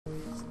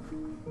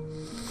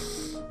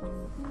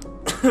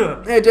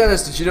Hey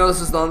Dennis, did you know this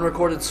is the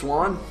unrecorded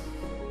Swan?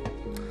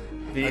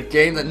 A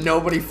game that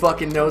nobody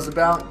fucking knows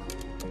about?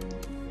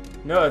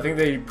 No, I think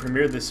they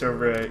premiered this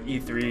over at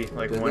E3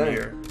 like Did 1 they?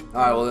 year.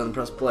 Alright, well then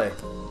press play.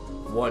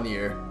 1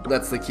 year.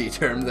 That's the key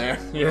term there.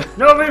 Yeah.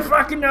 Nobody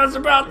fucking knows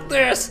about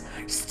this!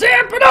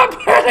 Stamp it up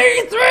at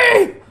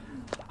E3!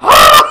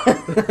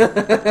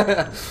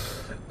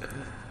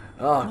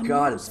 Oh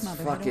god, it's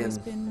fucking...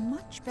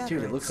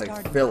 Dude, it looks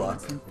like Philla.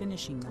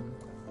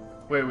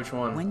 Wait, which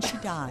one? When she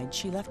died,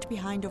 she left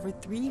behind over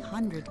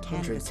 300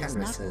 canvases,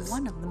 not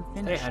one of them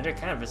finished. 300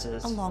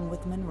 canvases. Along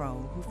with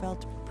Monroe, who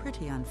felt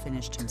pretty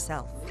unfinished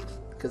himself.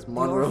 Because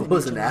Monroe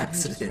was an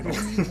accident.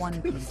 Only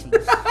one painting,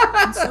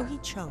 and so he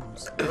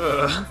chose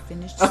the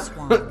unfinished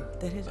Swan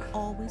that had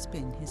always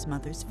been his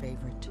mother's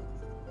favorite.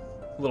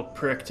 Little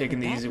prick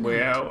taking the That easy way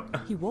night,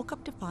 out. He woke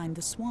up to find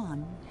the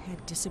Swan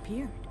had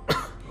disappeared.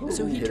 Ooh,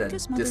 So he hit took a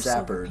his mother's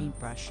silver disappered.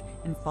 paintbrush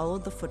and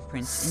followed the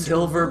footprints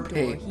Silver into a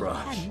door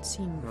paintbrush. he hadn't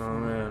seen before. Oh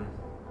man.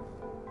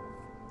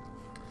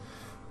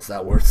 Is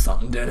that worth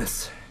something,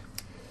 Dennis?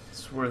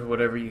 It's worth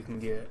whatever you can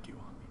get.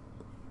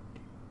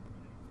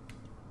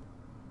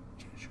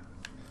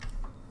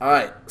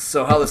 Alright,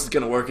 so how this is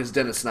going to work is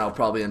Dennis and I will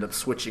probably end up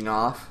switching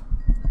off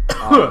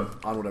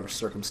on whatever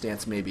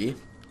circumstance may be.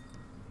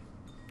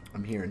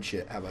 I'm hearing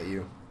shit. How about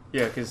you?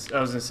 Yeah, because I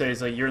was going to say,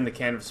 it's like you're in the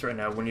canvas right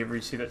now. Whenever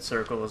you see that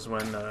circle is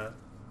when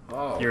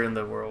you're in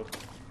the world.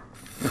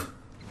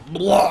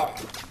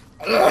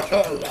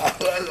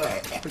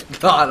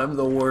 God, I'm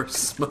the worst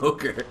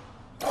smoker.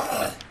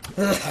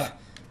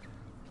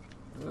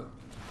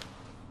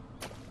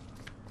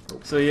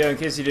 So yeah, in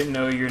case you didn't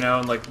know, you're now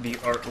in like the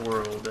art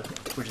world,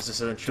 which is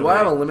essentially... Do I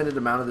have a limited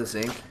amount of this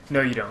ink?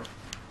 No, you don't.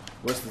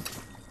 What's the...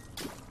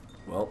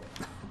 Well,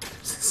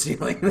 there's a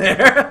ceiling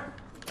there.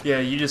 Yeah,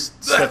 you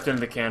just stepped into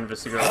the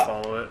canvas to go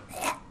follow it.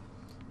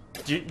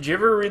 Did you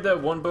ever read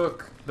that one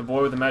book, The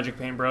Boy with the Magic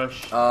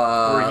Paintbrush?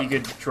 Where he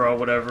could draw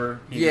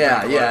whatever?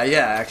 Yeah,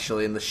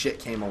 actually, and the shit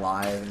came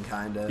alive and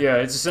kinda... Yeah,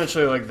 it's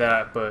essentially like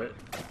that, but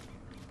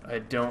I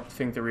don't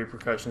think the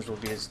repercussions will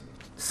be as...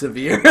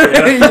 severe?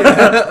 Yeah.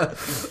 Yeah.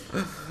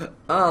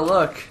 Oh,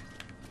 look.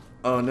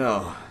 Oh,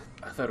 no.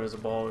 I thought it was a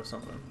ball or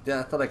something. Yeah,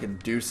 I thought I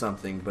could do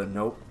something, but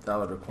nope. That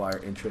would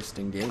require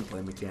interesting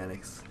gameplay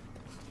mechanics.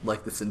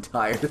 Like this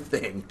entire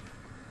thing.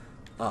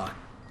 Oh,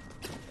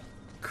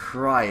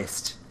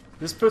 Christ.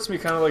 This puts me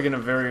kind of like in a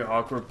very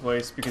awkward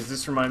place, because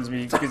this reminds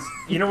me... Because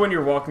you know when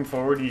you're walking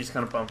forward, you just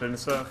kind of bump into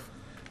stuff?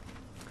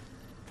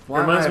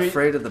 Why am I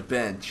afraid of the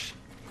bench?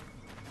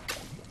 Oh,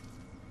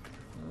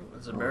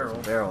 there's a barrel.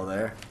 There's a barrel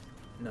there.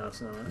 No,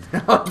 it's not.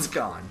 Now it's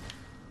gone.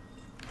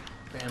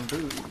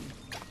 Bamboo.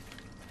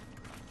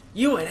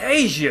 You in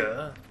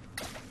Asia?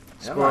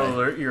 Spoiler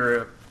alert, you're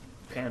a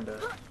panda.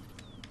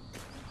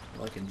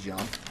 Well, I can jump.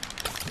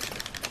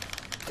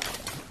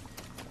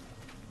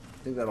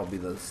 I think that'll be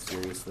the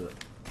serious...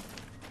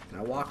 Can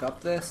I walk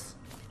up this?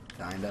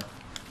 Kinda.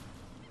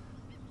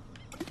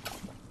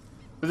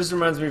 But this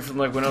reminds me from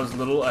like when I was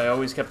little, I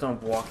always kept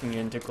on walking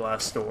into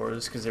glass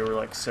doors because they were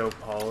like so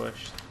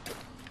polished.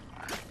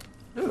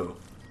 Ooh.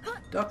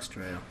 Duck's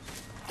trail.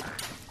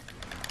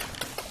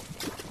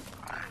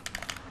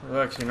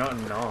 Well, actually, not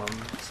in Nom.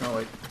 It's not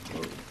like...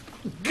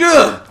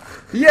 Gah!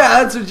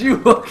 Yeah, that's what you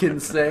fucking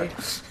say.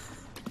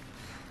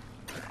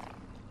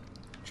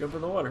 Jump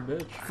in the water,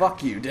 bitch.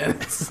 Fuck you,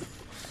 Dennis.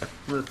 I'm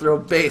gonna throw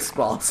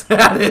baseballs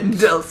at it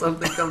until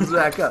something comes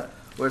back up.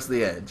 Where's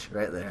the edge?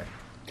 Right there.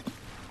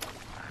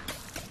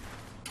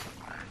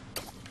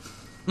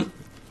 Come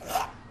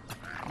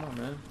on,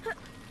 man.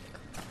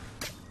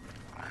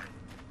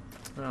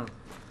 Oh.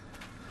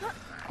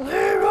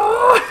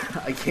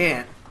 I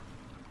can't.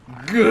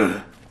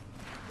 Gah!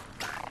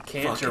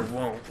 Can't or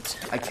won't.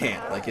 I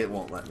can't. Like, it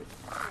won't let me.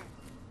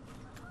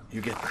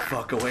 You get the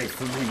fuck away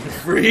from me, you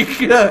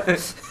freak.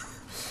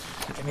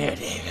 Come here,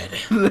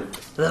 David.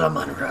 Little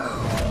Monroe.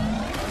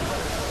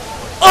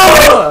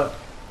 Oh!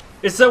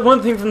 It's that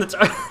one thing from the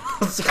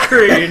title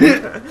screen.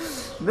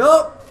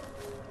 Nope.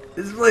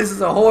 This place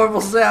is a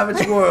horrible,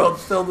 savage world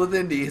filled with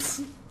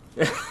indies.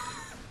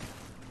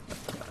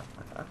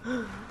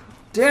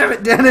 Damn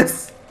it,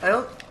 Dennis! I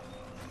don't...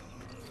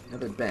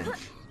 Another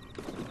bench.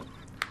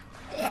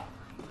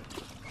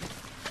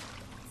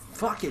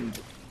 Fucking...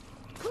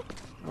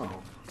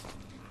 Oh.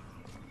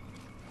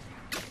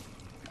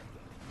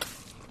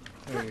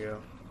 There you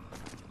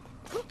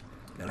go.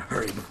 Gotta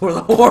hurry before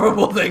the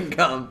horrible thing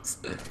comes.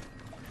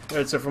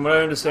 Alright, so from what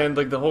I understand,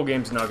 like the whole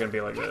game's not gonna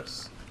be like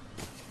this.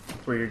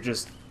 Where you're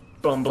just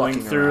bumbling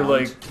Fucking through around.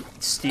 like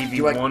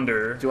Stevie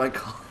Wonder. Do I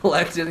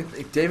collect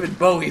anything? David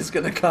Bowie's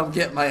gonna come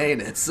get my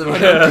anus, so I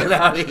gotta get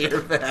out of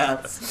here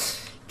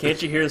fast. Can't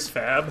you hear his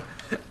fab?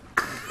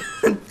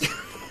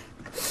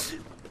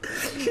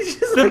 He's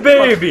just The like,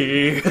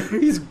 baby!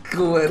 he's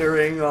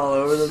glittering all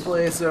over the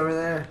place over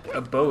there.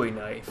 A Bowie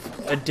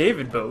knife. A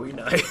David Bowie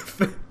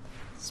knife.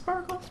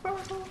 Sparkle,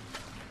 sparkle.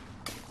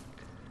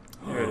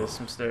 There it is,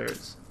 some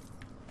stairs.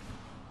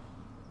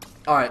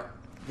 Alright,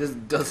 this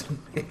doesn't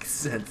make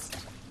sense.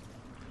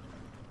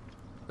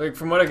 Like,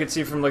 from what I could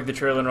see from, like, the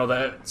trailer and all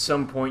that, at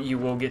some point you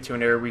will get to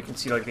an area where you can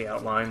see, like, the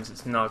outlines.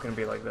 It's not going to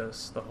be like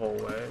this the whole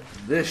way.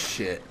 This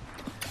shit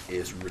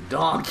is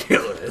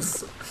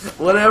redonkulous.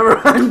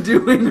 Whatever I'm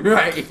doing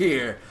right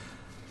here.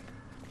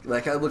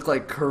 Like, I look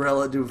like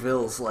Corella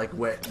Duville's, like,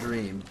 wet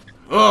dream.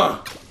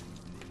 Ugh!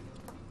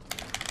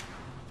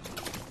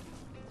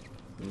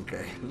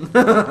 Okay.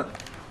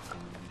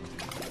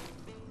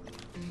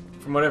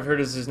 From what I've heard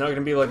is there's not going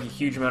to be, like, a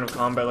huge amount of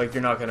combat. Like,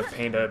 you're not going to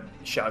paint a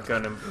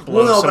shotgun and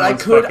blow Well, no, but I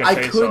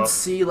someone's could off.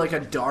 see, like, a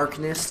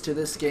darkness to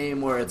this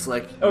game where it's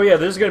like... Oh, yeah,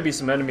 there's going to be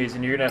some enemies,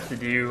 and you're going to have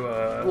to do,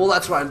 well,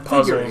 that's what I'm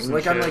figuring.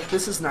 Like, shit. I'm like,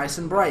 this is nice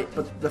and bright,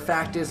 but the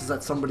fact is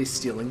that somebody's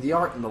stealing the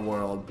art in the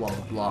world, blah,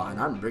 blah, blah, and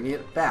I'm bringing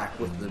it back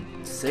with the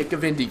sake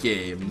of indie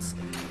games.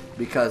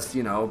 Because,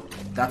 you know,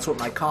 that's what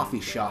my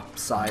coffee shop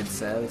side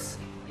says.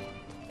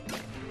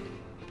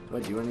 Do I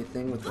do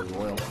anything with the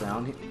royal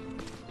crown here?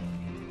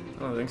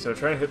 I don't think so.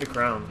 Try to hit the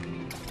crown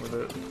with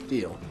it.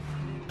 Deal.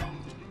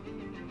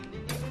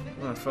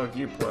 Oh, fuck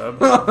you, pleb.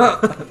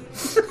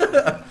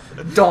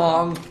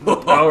 Dong.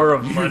 Power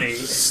of money.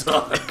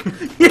 Suck.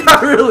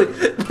 Yeah, really.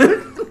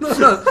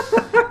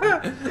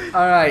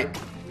 Alright.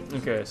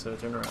 Okay, so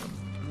turn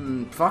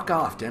around. Fuck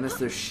off, Dennis.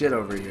 There's shit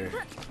over here.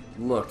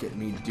 Look at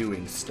me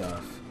doing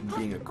stuff.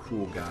 Being a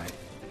cool guy.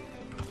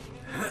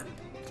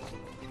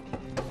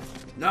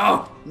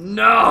 No!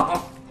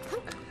 No!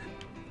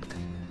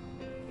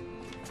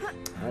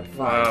 Alright,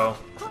 fine. Wow.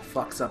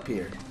 Fuck's up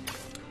here.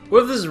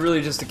 What if this is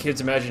really just a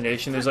kid's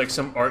imagination? There's like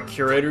some art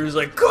curator who's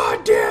like,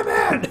 God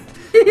damn it!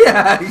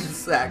 Yeah,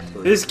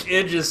 exactly. This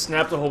kid just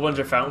snapped a whole bunch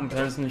of fountain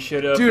pens and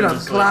shit up. Dude, and I'm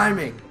just,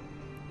 climbing.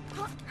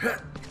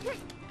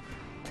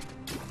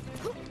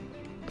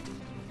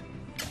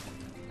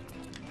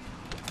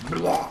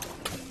 Blah.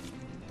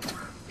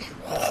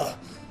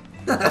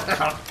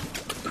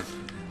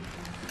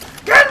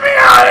 Get me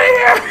out of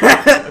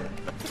here!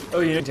 Oh,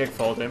 you didn't take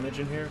fall damage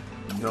in here?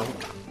 No.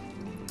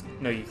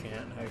 No, you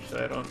can't.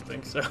 Actually, I don't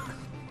think so.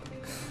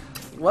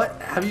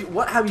 What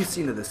have you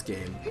seen of this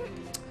game?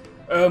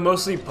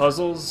 Mostly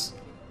puzzles.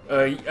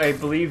 I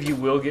believe you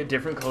will get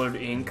different colored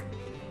ink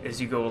as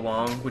you go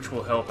along, which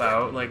will help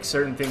out. Like,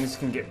 certain things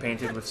can get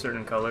painted with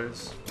certain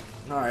colors.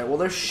 Alright, well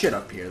there's shit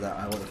up here that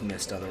I would have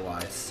missed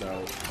otherwise,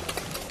 so...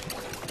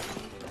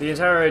 The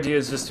entire idea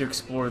is just to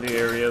explore the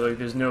area, like,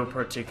 there's no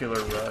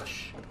particular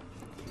rush.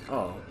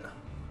 Oh.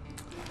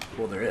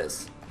 Well, there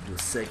is. For the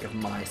sake of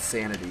my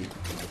sanity.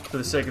 For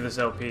the sake of this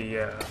LP,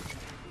 yeah.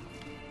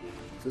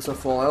 Is this a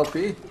full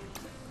LP?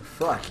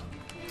 Fuck.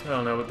 I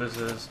don't know what this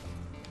is.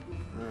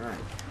 Alright.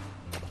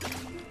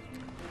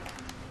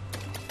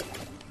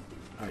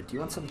 Alright, do you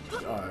want some... do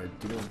you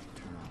want to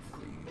turn off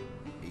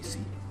the AC?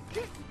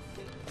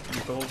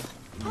 You cold?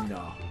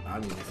 No. I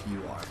mean, if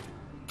you are.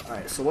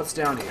 Alright, so what's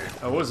down here?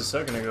 I was a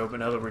second ago, but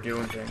now that we're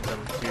doing things,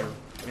 I'm too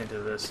into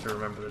this to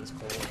remember that it's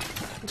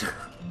cold.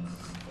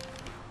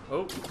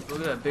 Oh,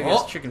 look at that big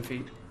ass chicken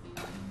feet.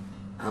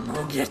 I'm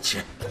gonna get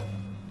you.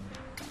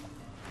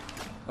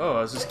 Oh,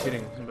 I was just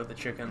kidding about the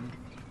chicken.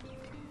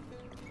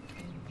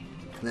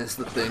 That's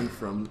the thing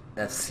from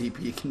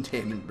SCP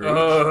Containment Breach.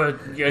 Oh,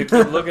 you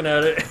gotta keep looking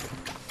at it.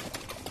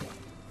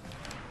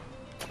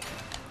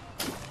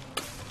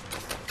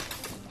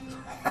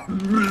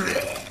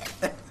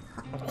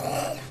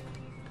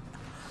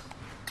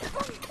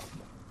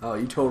 Oh,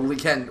 you totally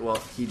can. Well,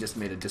 he just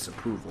made a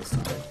disapproval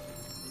sign.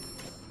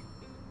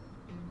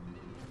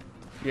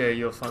 Yeah,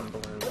 you'll find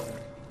balloon there.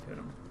 Hit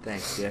him.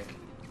 Thanks, Dick.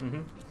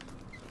 Mm-hmm.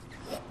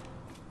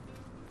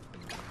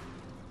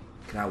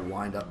 Can I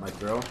wind up my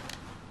throw?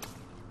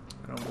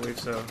 I don't believe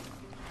so.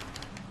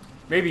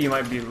 Maybe you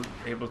might be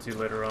able to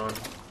later on.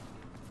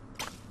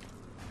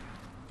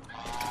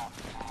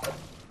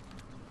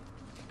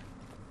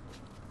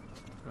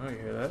 Oh, you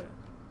hear that?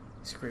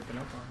 He's creeping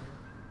up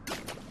on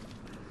me.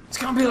 It's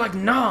gonna be like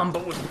Nom,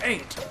 but with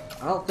paint.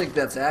 I don't think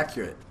that's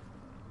accurate.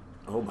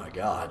 Oh my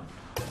god.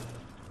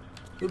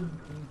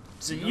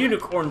 It's a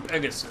unicorn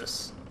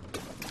Pegasus.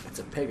 It's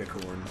a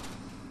pegacorn.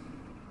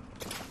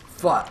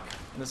 Fuck.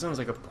 That sounds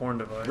like a porn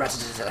device.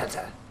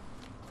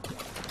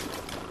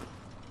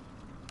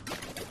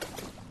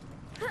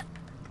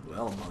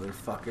 Well,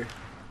 motherfucker.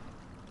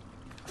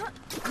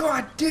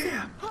 God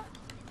damn!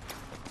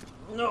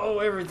 No,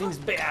 everything's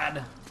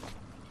bad.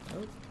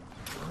 Oh,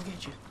 I'll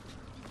get you.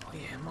 Oh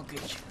yeah, I'm gonna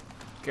get you.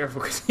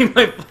 Careful, because he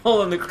might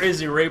fall in the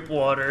crazy rape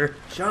water.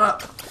 Shut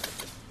up!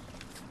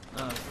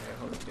 Okay,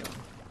 hold it down.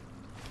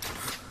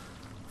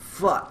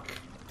 Fuck.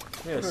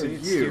 Yeah, Who see, are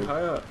it's you? too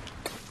high up.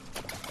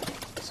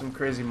 Some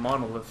crazy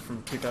monolith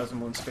from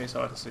 2001 Space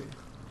Odyssey.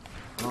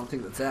 I don't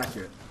think that's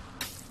accurate.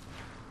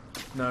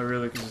 Not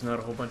really, because there's not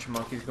a whole bunch of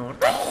monkeys going,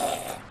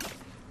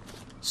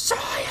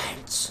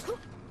 Science!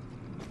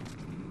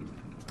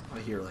 I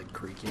hear like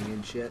creaking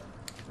and shit.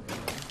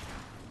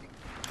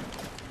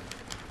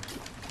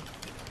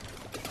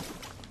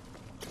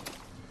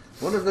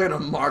 I wonder if they're gonna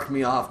mark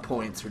me off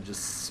points for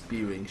just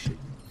spewing shit.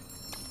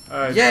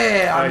 I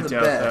Yeah, I'm the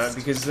doubt best. that,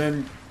 because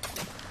then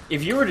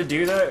If you were to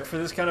do that for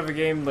this kind of a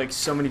game, like,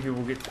 so many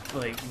people get,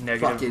 like,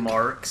 negative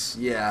marks.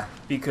 Yeah.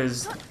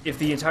 Because if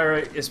the entire,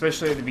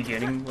 especially at the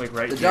beginning, like,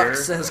 right the here... The duck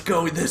says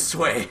go this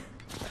way.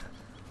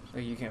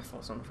 Like, you can't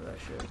fault someone for that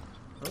shit.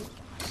 Oh,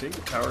 see?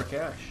 Power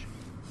cash.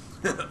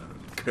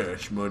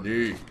 Cash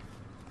money.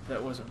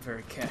 That wasn't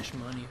very cash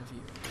money of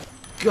you.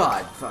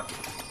 God, fuck it.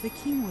 The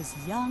king was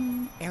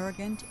young,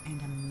 arrogant,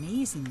 and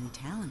amazingly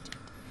talented.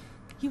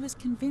 He was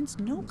convinced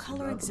no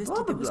color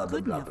existed that was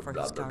good enough for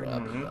his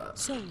garden,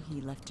 so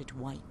he left it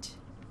white.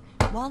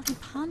 While he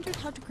pondered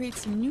how to create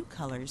some new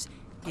colors,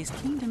 his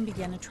kingdom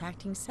began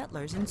attracting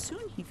settlers, and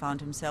soon he found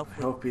himself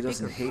with I hope he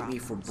doesn't bigger hate me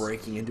for problems.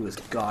 breaking into his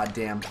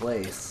goddamn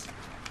place.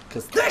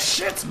 Because this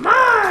shit's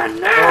mine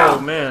now! Oh,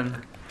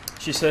 man.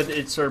 She said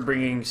it started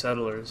bringing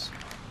settlers.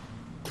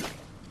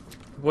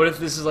 What if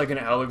this is like an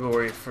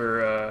allegory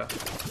for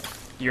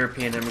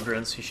European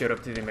immigrants who showed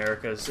up to the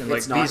Americas? And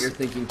It's like not, these, you're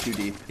thinking too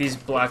deep. These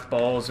black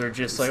balls are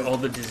just like all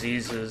the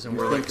diseases, and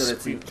we're like,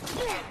 get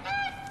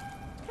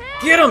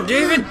him,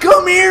 David!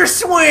 Come here,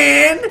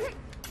 Swan!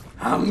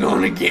 I'm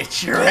gonna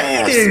get your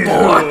ass,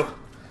 boy!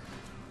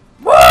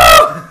 Woo!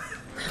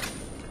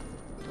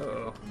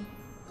 Uh-oh.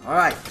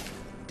 Alright,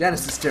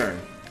 Dennis's turn.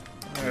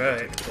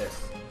 Alright.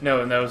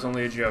 No, and that was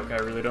only a joke. I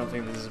really don't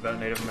think this is about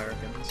Native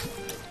Americans.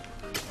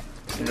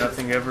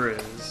 Nothing ever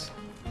is.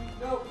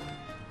 Nope.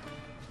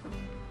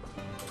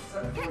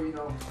 Except for, you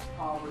know,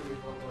 poverty is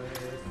what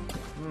it is.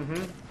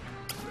 Mm-hmm.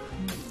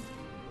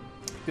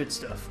 Good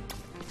stuff.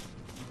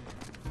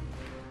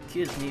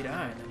 Kids need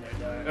iron in their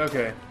diet.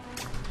 Okay.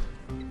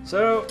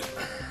 So,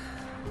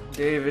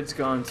 David's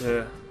gone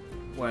to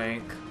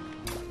wank.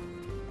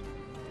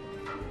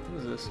 What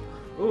is this?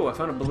 Oh, I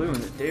found a balloon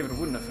that David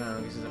wouldn't have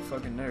found because he's a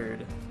fucking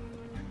nerd.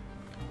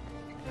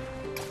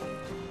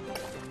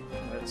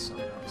 That's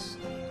something else.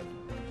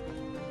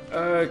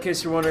 In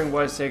case you're wondering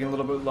why it's taking a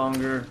little bit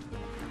longer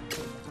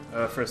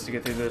for us to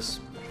get through this,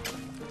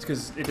 it's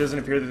because it doesn't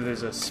appear that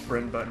there's a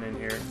sprint button in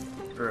here,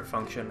 or a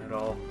function at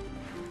all.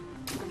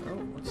 Oh,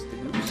 what's the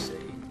goose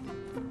say?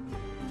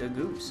 The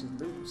goose is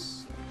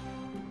loose.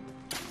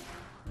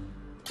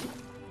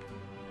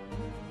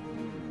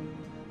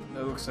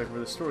 That looks like where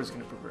the story's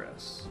going to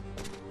progress.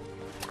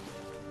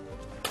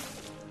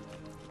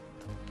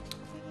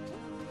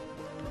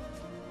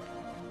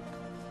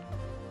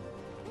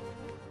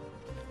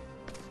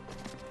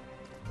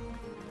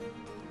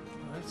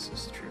 That's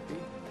just trippy.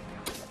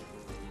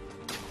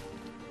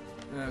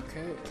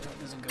 Okay, that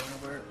doesn't go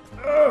nowhere.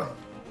 Ugh!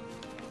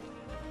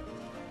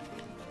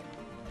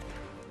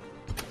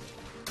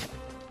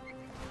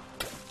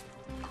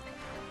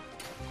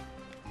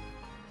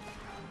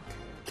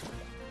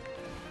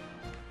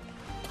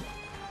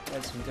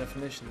 Add some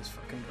definition to this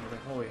fucking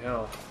building. Holy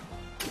hell.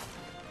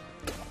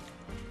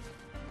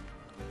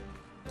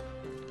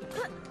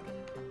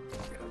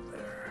 Get up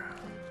there.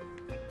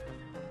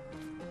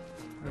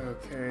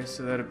 Okay,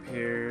 so that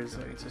appears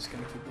like it's just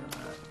gonna keep doing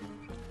that.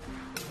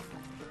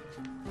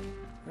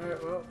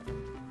 Alright, well.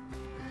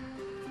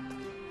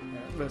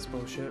 Yeah, that's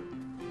bullshit.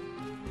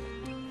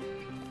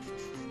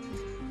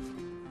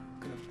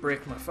 Gonna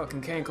break my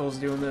fucking cankles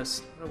doing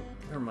this. Oh,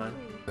 never mind.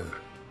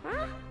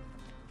 I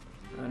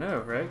know,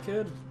 right,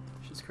 kid?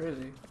 She's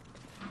crazy.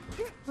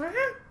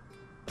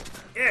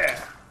 Yeah!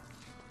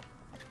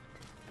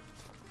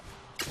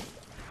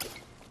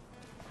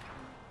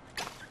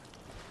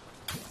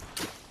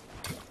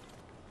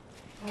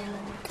 There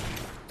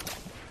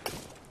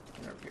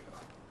we go.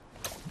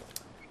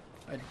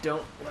 I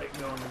don't like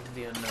going into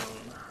the unknown.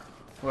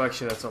 Well,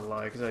 actually, that's a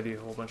lie, because I do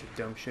a whole bunch of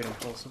dumb shit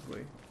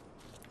impulsively.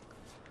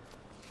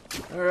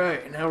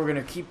 Alright, now we're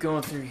gonna keep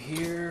going through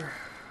here.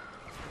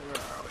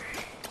 Where are we?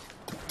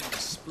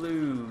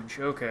 Splooge.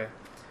 Okay.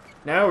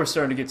 Now we're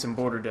starting to get some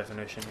border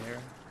definition here.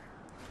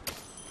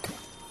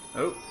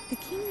 Oh. The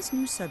king's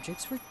new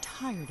subjects were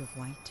tired of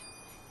white.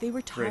 They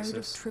were tired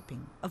of Racist.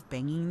 tripping, of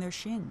banging their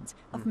shins,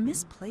 of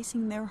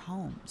misplacing their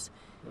homes.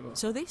 Ugh.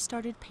 So they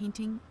started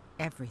painting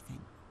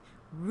everything,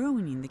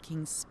 ruining the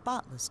king's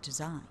spotless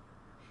design.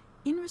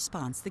 In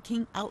response, the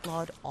king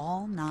outlawed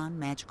all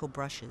non-magical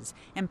brushes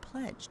and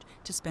pledged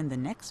to spend the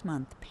next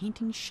month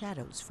painting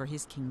shadows for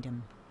his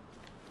kingdom.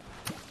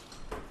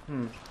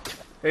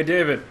 Hey,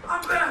 David.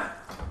 I'm back!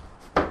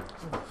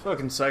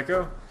 Fucking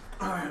psycho.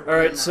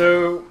 Alright,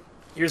 so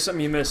here's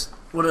something you missed.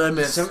 What did I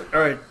miss?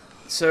 Alright,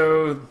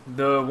 so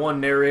the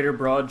one narrator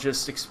broad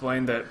just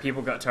explained that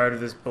people got tired of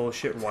this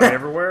bullshit white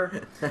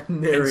everywhere.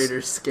 Narrator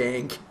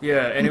skank.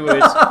 Yeah,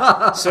 anyways,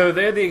 so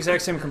they had the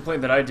exact same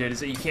complaint that I did, is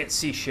that you can't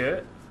see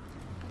shit.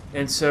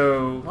 And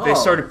so they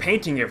started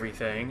painting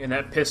everything, and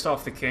that pissed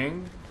off the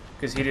king,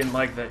 because he didn't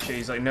like that shit.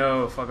 He's like,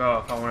 no, fuck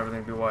off, I want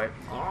everything to be white.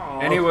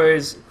 Aww.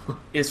 Anyways,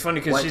 it's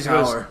funny because White she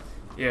power. goes,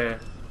 yeah,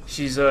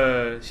 she's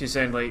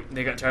saying, like,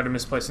 they got tired of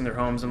misplacing their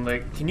homes. I'm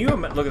like, can you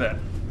look at that.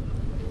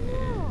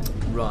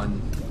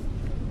 Run.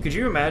 Could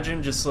you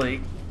imagine just,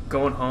 like,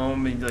 going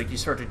home and, like, you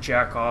start to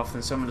jack off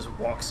and someone just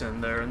walks in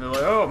there and they're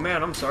like, oh,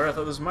 man, I'm sorry, I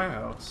thought this was my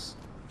house.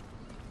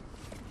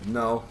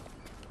 No.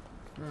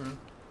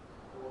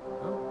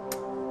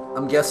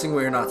 I'm guessing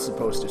we're not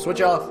supposed to.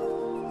 Switch off.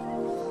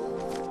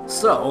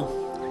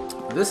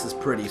 So, this is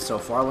pretty so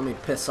far. Let me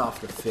piss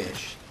off the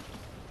fish.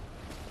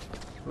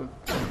 Look,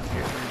 here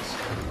it is.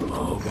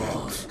 Oh,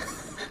 balls.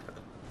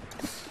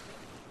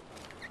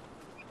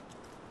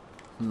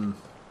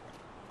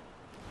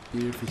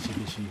 Here, fishy,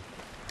 fishy.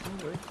 Oh,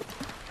 wait.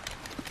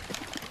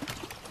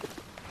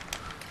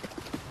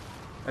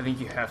 I think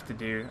you have to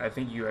do. I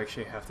think you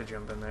actually have to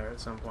jump in there at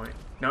some point.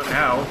 Not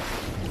now,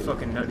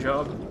 fucking nut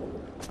job.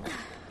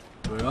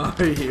 Where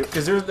are you?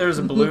 Because there's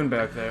a balloon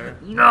back there.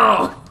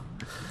 No!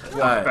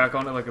 Walk back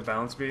on it like a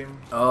balance beam.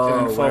 Oh,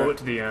 and then follow where? it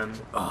to the end.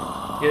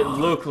 Oh, It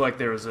looked like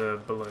there was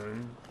a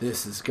balloon.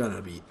 this is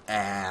gonna be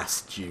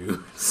ass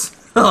juice.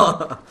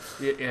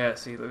 Yeah,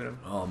 see, look at him.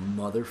 Oh,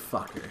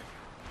 motherfucker.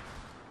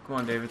 Come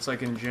on, Dave, it's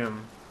like in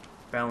gym.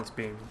 Balance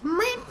beam.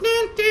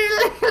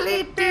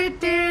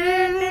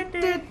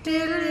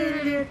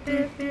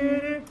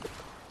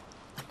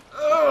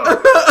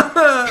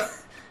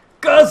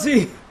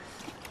 Guzzy!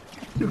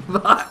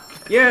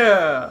 Fuck.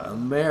 Yeah!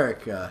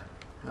 America.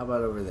 How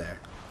about over there?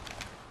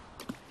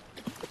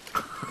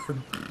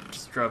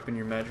 Just dropping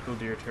your magical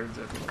deer turds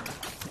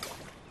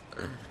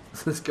everywhere.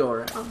 Does this go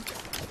around?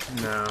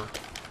 No.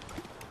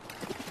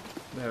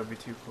 That would be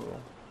too cool.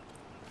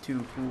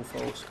 Too cool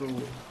for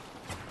school.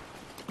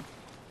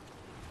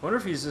 Wonder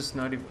if he's just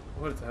not even.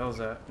 What the hell is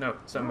that? No,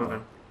 it's not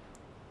moving.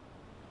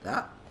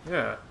 That?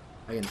 Yeah.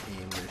 I can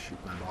aim to shoot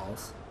my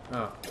balls.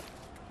 Oh.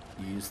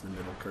 You use the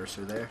middle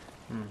cursor there.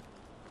 Hmm.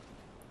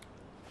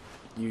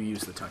 You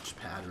use the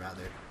touchpad,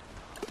 rather.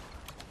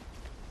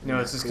 No,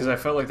 it's just because I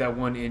felt like that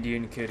one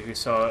Indian kid who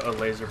saw a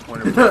laser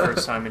pointer for the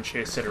first time and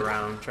chased it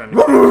around, trying to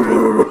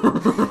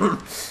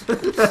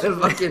It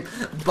fucking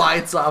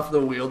bites off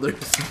the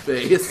wielder's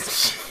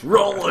face.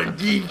 Roll a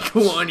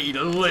d20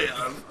 to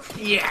live.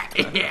 Yeah,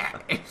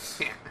 yeah.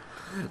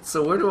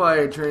 So where do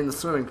I drain the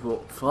swimming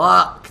pool?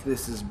 Fuck,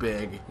 this is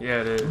big. Yeah,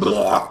 it is.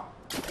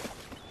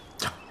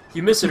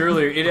 You missed it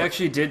earlier. It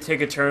actually did take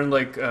a turn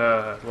like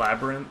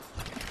Labyrinth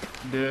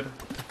did.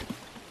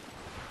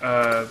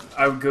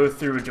 I would go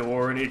through a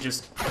door and it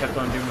just kept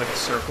on doing like a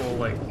circle,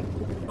 like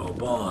Oh,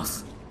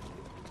 boss.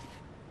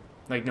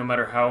 no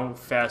matter how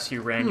fast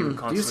you ran, you would Do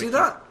constantly. you see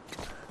that?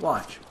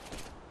 Watch.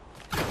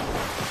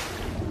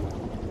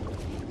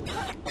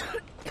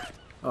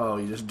 Oh,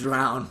 you just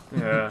drown.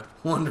 Yeah.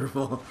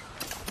 Wonderful.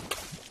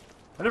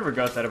 I never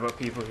got that about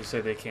people who say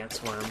they can't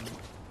swim.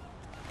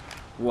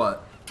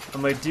 What?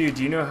 I'm like, dude,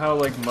 do you know how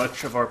like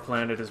much of our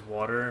planet is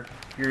water?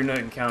 You're gonna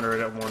encounter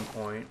it at one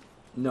point.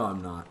 No,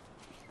 I'm not.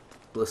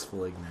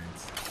 Blissful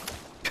ignorance.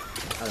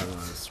 I don't know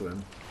how to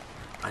swim.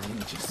 I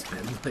didn't just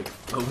spend like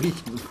a week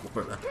in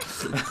Florida.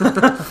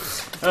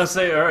 I'll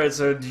say, alright,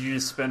 so did you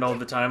just spend all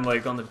the time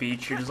like on the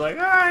beach? You're just like,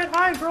 alright,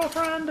 hi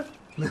girlfriend.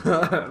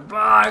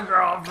 Bye,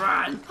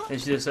 girlfriend. And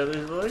she just said,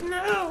 like,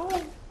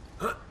 no.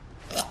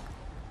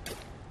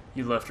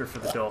 You left her for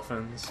the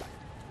dolphins.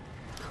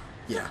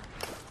 Yeah.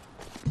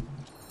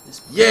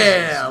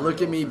 Yeah,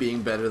 look at me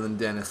being better than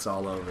Dennis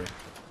all over.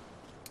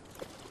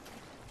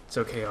 It's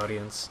okay,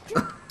 audience.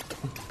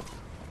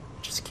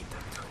 Just keep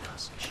that between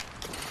us.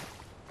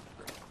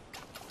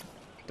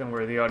 Don't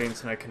worry, the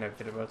audience and I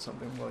connected about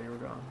something while you were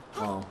gone.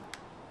 Oh.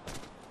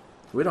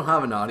 We don't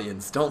have an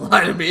audience. Don't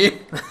lie to me.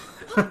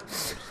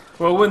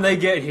 Well, when they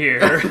get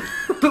here.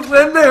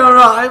 When they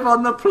arrive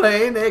on the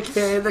plane,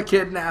 aka the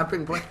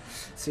kidnapping plane.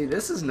 See,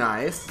 this is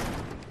nice.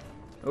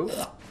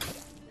 Oh.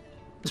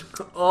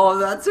 Oh,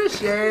 that's a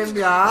shame,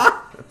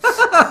 yeah.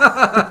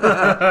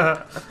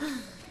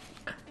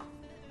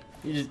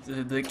 You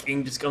just, the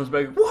king just comes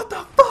back. What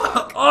the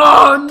fuck?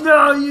 Oh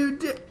no, you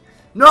did.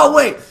 No,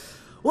 wait,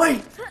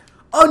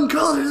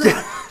 uncolor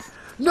that.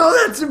 No,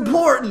 that's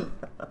important.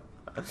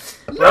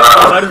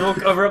 Well, might as well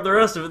cover up the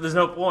rest of it. There's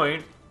no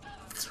point.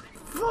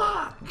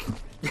 Fuck.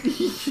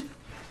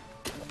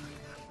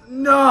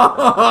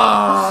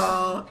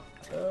 No.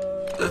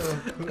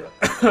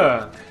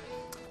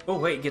 Oh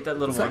wait, get that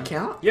little Does one. that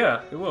count?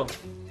 Yeah, it will.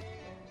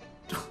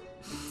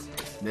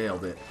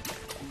 Nailed it.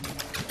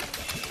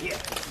 Yeah.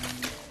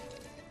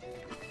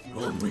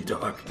 Only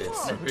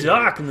darkness.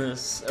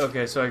 Darkness.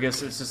 Okay, so I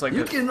guess it's just like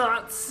You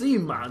cannot see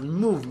my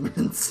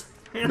movements.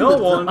 in no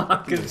the one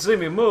darkness. can see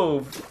me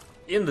move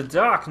in the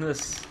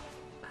darkness.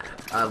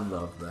 I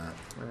love that.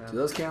 Yeah. Do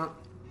those count?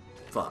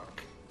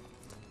 Fuck.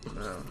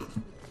 No.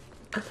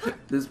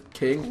 This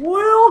king.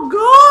 Well,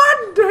 god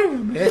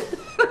damn it.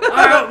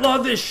 I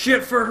outlawed this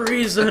shit for a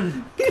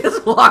reason. He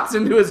just walks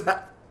into his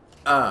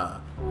house.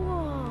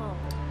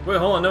 Wait,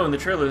 hold on. No, in the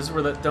trailer, this is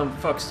where that dumb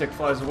fuckstick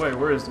flies away.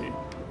 Where is he?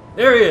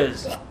 There he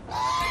is.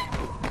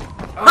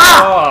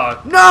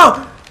 Ah!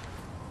 No!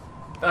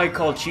 I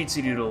call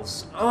cheatsy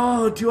doodles.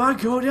 Oh, do I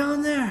go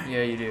down there?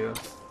 Yeah, you do.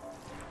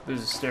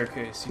 There's a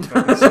staircase. You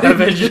fucking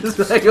savage. Just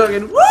like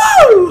fucking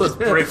woo!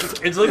 Break.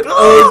 It's like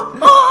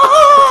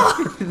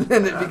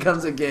Then it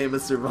becomes a game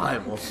of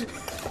survival.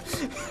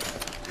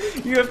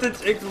 you have to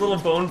take the little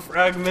bone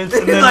fragments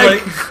and And then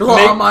like like claw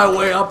make... my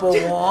way up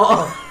a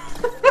wall.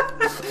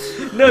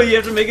 No, you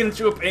have to make it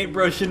into a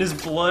paintbrush, and his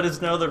blood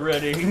is now the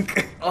red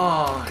ink.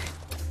 Oh,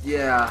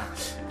 yeah.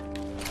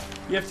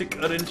 You have to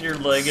cut into your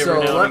leg every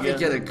So now let and me again.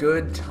 get a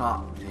good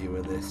top view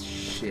of this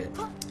shit.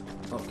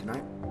 Oh, can I?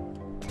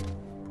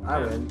 I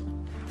Yeah.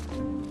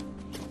 win.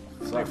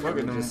 So I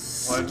fucking can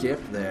just why-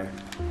 skip there.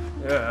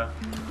 Yeah.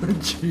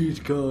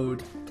 Cheat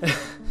code.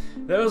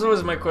 That was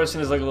always my question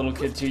as like a little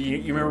kid too.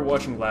 You remember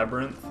watching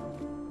Labyrinth?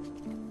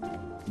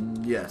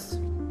 Yes.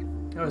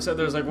 I sat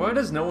there, I was like, why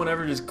does no one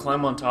ever just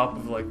climb on top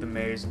of like the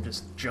maze and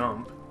just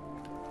jump?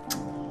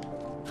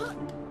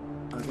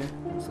 Okay,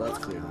 so that's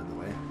clear on the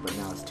way, but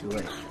now it's too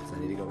late, because I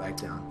need to go back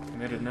down.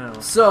 Committed now.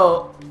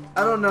 So,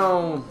 I don't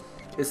know,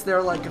 is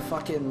there like a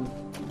fucking...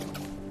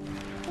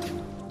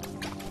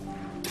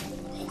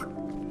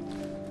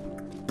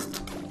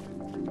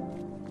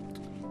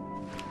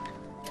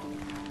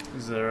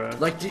 Is there a...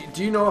 Like,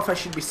 do you know if I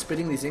should be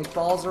spitting these ink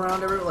balls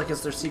around everywhere? Like,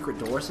 is there secret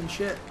doors and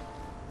shit?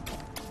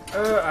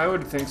 I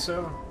would think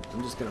so.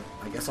 I'm just gonna,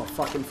 I guess I'll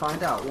fucking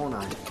find out, won't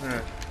I? Yeah. Do I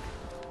get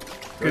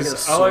a Because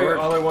sword?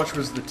 all I watched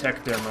was the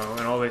tech demo,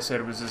 and all they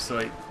said was just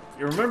like,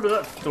 you remember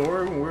that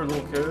story when we were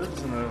little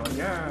kids? And they're like,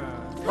 yeah.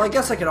 Well, I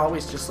guess I could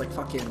always just like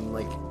fucking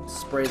like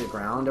spray the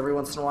ground every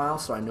once in a while,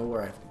 so I know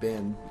where I've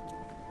been.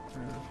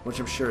 Which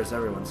I'm sure is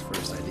everyone's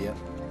first idea.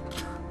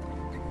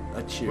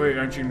 A cheer. Wait,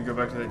 aren't you gonna go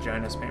back to the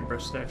giantess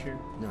paintbrush statue?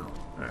 No.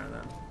 Alright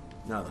then.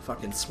 No, the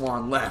fucking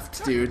Swan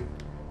left, dude.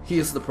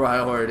 He's the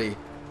priority.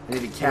 I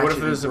need to catch What if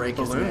him there's and a break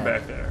his balloon neck.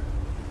 back there?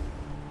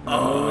 I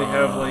only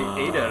have like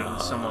 8 out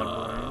of some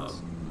odd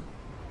balloons.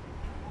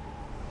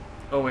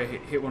 Oh wait,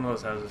 hit one of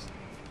those houses.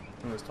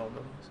 One of those tall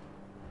buildings.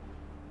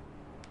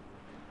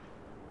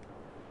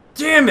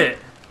 Damn it!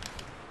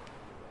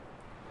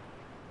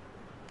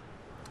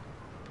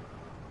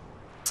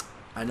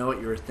 I know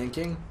what you were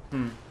thinking,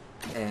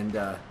 and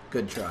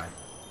good try.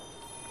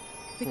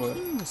 The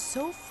king was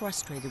so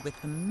frustrated with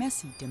the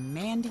messy,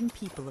 demanding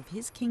people of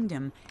his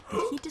kingdom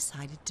that he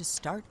decided to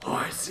start. Oh,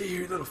 I see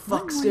you, little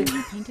One morning fuckstick.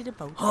 he painted a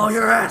boat. Oh, and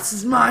your set it ass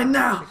is in a mine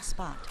now. perfect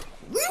spot.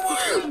 He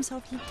told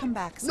himself he'd come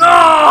back. No!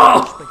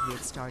 and finish what he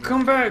had started.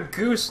 Come back,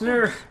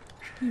 Goosener!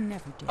 He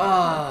never did.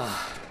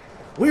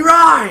 We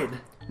ride!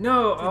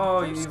 No! For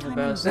Oh, the you first evil time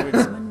in bastard.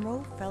 weeks,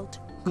 Monroe felt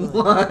good.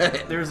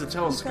 What? There's a He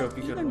telescope felt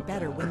you could even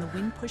better when the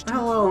wind pushed him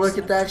Oh, look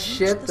closer at that to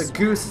shit. reach The Swan.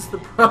 goose is the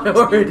He was feeling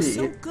priority.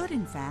 so good,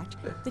 in fact,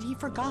 that he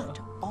forgot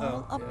all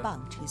Oh, yeah.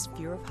 about his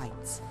fear of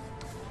heights.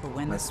 But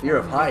when My the fear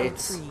of swan landed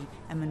heights? free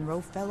and Monroe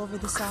fell over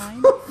the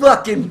side,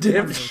 Fucking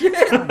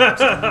dipshit. I'm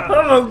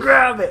gonna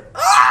grab it.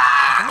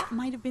 that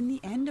might have been the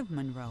end of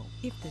Monroe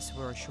if this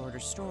were a shorter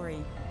story.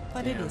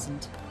 But it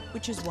isn't,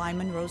 which is why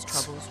Monroe's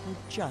troubles were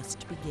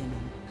just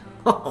beginning.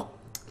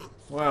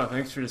 Wow,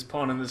 thanks for just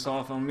pawning this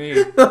off on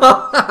me.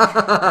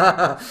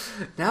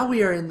 Now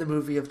we are in the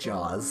movie of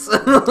Jaws.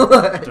 Dun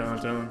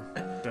dun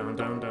dun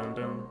dun dun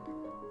dun.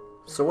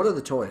 So what are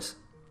the toys?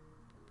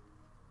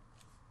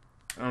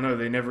 I don't know,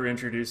 they never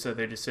introduced that.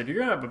 They just said, you're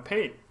gonna have a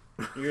paint.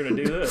 You're gonna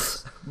do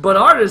this. But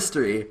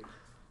artistry.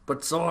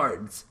 But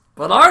swords.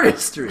 But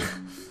artistry.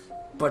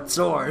 But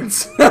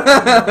swords. He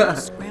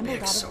scrambled out of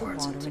the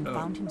swords. water and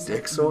found dick himself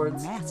in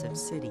swords. a massive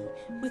city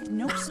with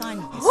no sign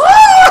of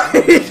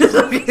his He's just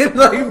looking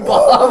like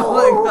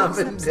bobbling up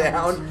and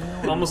down.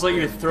 Almost like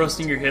you're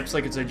thrusting your hips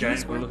like it's a These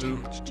giant were hula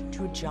hoop. attached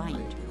to a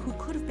giant who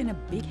could have been a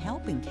big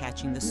help in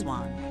catching the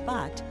swan,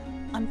 but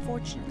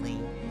unfortunately,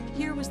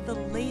 here was the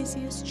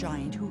laziest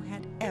giant who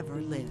had ever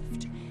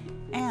lived,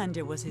 and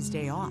it was his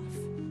day off.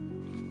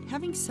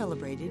 Having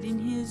celebrated in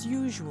his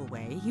usual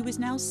way, he was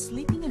now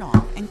sleeping it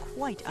off and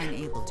quite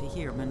unable to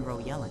hear Monroe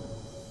yelling.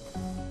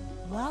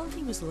 While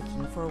he was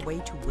looking for a way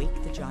to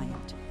wake the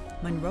giant,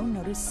 Monroe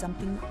noticed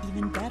something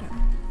even better: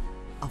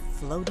 a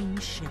floating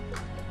ship.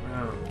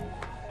 Wow.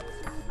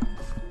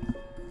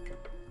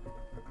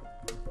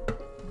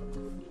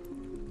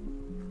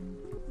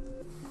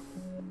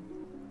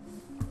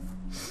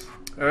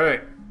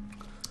 Alright.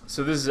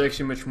 So this is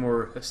actually much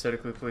more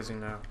aesthetically pleasing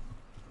now.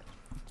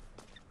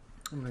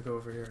 I'm gonna go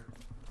over here.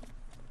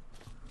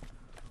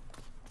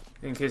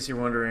 In case you're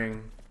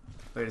wondering,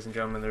 ladies and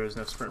gentlemen, there is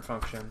no sprint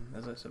function,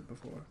 as I said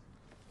before.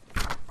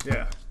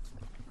 Yeah.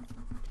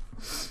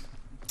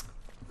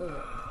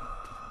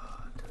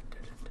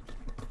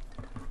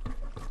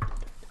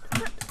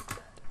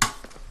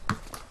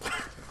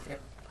 I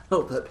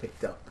hope that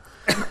picked up.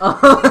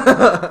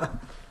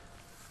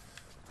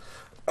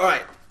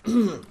 Alright.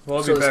 Well,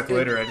 I'll So be back this-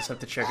 later. I just have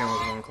to check in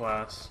with one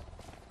class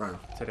Run.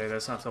 today.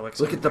 That's not till like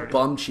Look at the 7:30.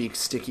 bum cheek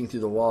sticking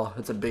through the wall.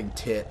 It's a big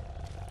tit.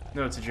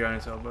 No, it's a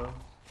giant's elbow.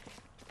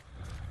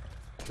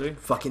 See?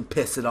 Fucking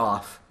piss it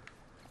off.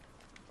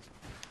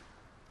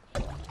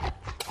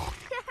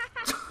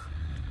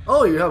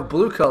 Oh, you have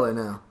blue color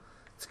now.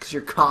 It's because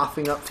you're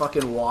coughing up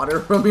fucking water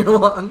from your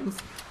lungs.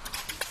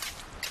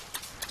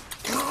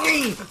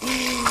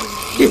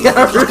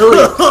 Yeah,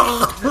 really.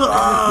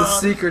 The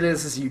secret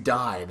is you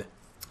died.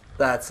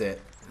 That's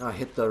it. Oh, I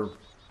hit the...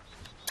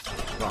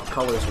 Wow,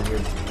 colors are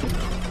weird.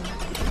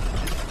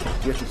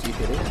 You have to keep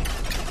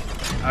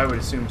hitting. I would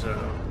assume so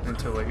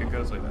until like it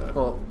goes like that.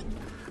 Well,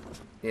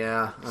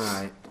 yeah,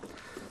 alright.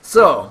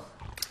 So,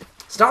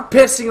 stop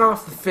pissing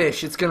off the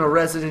fish. It's gonna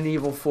Resident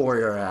Evil 4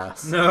 your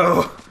ass.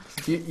 No.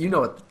 You know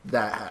what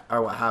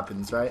what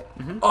happens, right?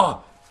 Mm-hmm.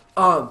 Oh,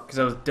 Because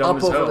I was dumb up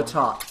as over hell. the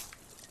top.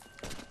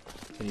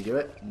 Can you do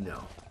it?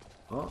 No.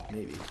 Oh,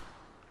 maybe.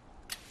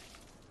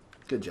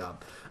 Good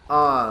job.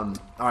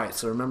 Alright,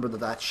 so remember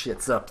that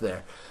shit's up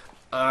there.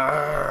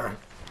 Not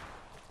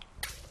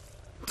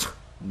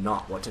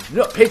what to do.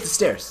 No, paint the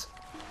stairs.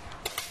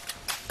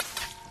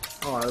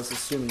 Oh, I was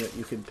assuming that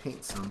you could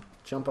paint some.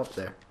 Jump up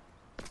there.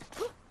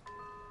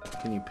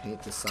 Can you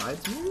paint the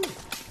sides? Maybe?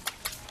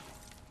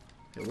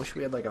 I wish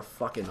we had like a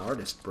fucking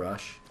artist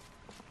brush.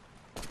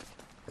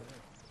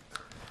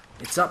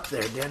 It's up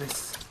there,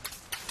 Dennis.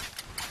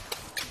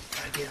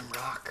 Gotta get him,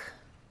 Rock.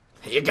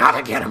 You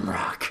gotta get him,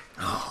 Rock.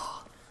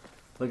 Oh,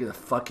 look at the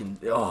fucking...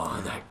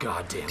 Oh, that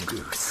goddamn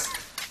goose.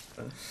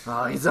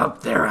 Oh, he's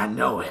up there, I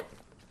know it.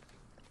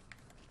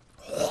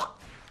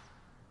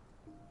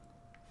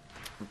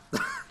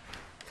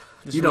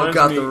 You don't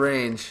got the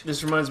range.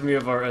 This reminds me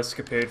of our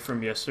escapade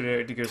from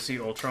yesterday to go see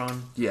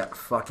Ultron. Yeah,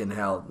 fucking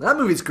hell. That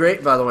movie's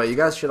great, by the way. You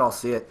guys should all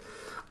see it.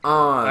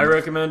 I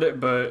recommend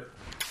it, but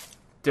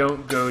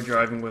don't go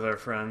driving with our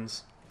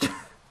friends.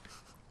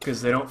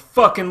 Because they don't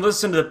fucking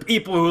listen to the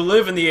people who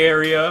live in the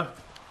area.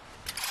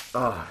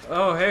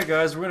 Oh, hey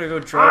guys, we're gonna go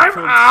drive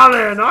towards...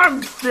 Alan!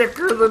 I'm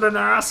thicker than an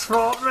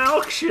asphalt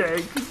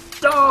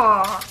milkshake!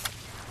 Duh!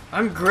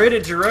 I'm great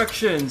at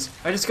directions.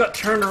 I just got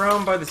turned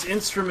around by this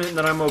instrument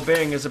that I'm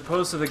obeying as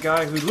opposed to the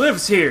guy who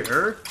lives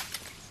here.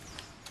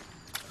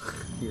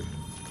 Your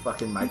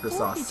fucking Before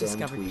Microsoft he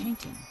discovered tweet.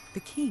 painting,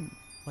 the king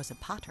was a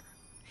potter.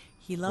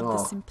 He loved Oh,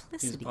 the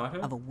simplicity pothead?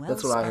 of a well-spun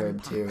That's what I heard,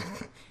 pot. too.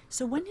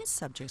 So when his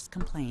subjects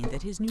complained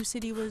that his new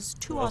city was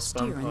too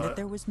Well-spun austere and pot. that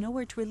there was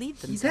nowhere to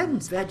relieve He then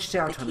themselves, vegged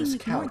out the on king his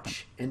ignored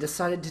couch them. and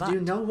decided to But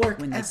do no work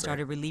when they ever,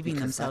 started relieving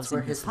because themselves that's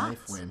where in his his knife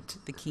pots,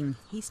 went. the king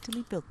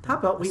hastily built them How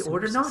about we with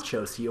order services.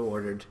 nachos, he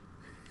ordered.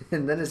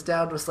 And then his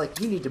dad was like,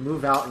 you need to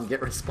move out and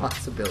get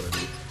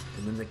responsibility.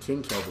 And then the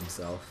king killed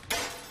himself.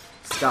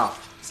 Stop.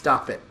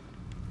 Stop it.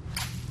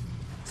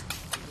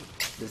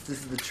 This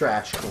is the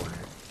trash corner.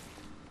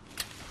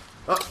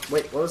 Oh,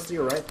 wait, what was to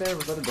your right there?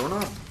 Was that a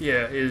doorknob?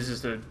 Yeah, it was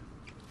just a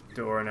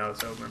door and now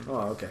it's open.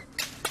 Oh, okay.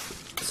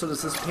 So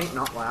does this paint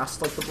not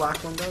last like the black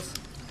one does?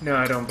 No,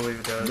 I don't believe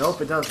it does.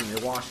 Nope, it doesn't.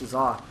 It washes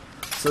off.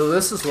 So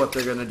this is what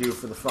they're gonna do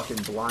for the fucking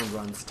blind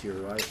runs to your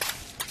right.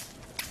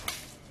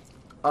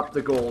 Up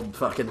the gold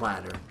fucking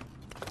ladder.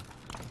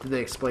 Did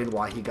they explain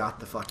why he got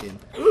the fucking...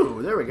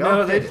 Ooh, there we go.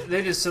 No,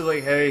 they just said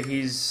like, hey,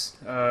 he's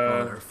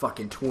Oh, there are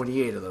fucking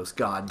 28 of those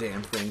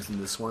goddamn things in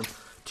this one.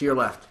 To your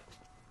left.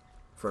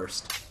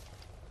 First.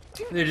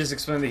 They just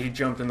explained that he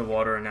jumped in the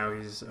water and now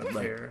he's up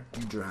Like, here.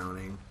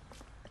 drowning.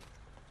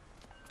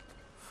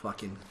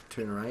 Fucking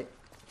turn right.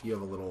 You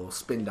have a little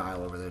spin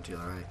dial over there to the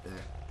right. There.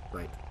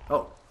 Right.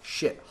 Oh,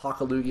 shit.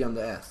 Hockaloogie on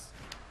the S.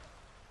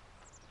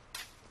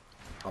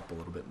 Up a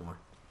little bit more.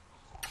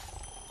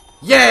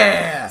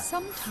 Yeah!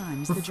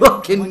 Sometimes the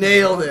Fucking giant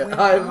nailed wondered it. where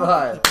High all the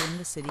five. people in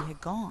the city had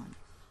gone.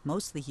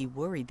 Mostly he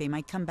worried they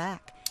might come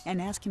back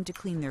and ask him to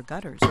clean their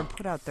gutters or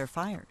put out their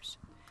fires.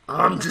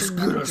 I'm But just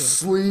they never gonna did.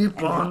 sleep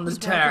And on that the was why the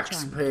giant, who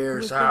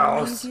taxpayer's was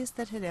house. the laziest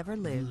that had ever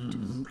lived,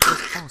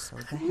 was also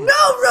the head.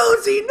 No,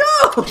 Rosie,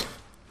 no!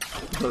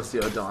 Rosie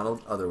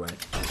O'Donnell, other way.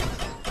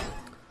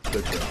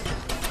 Good job.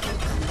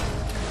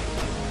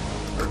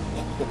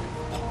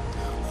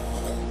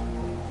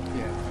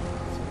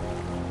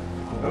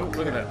 Yeah. Oh,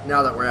 look at that.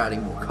 Now that we're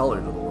adding more color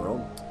to the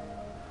world,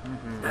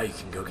 now you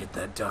can go get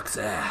that duck's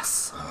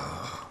ass.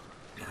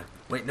 Yeah.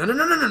 Wait,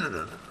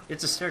 no.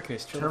 It's a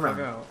staircase. Chill Turn the fuck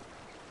around. out.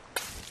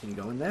 Can you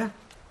go in there?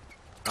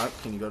 Alright,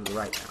 can you go to the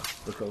right now?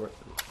 Look over.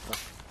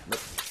 Nope.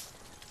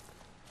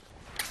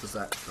 Does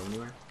that go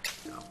anywhere?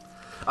 No.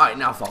 Alright,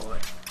 now follow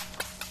it.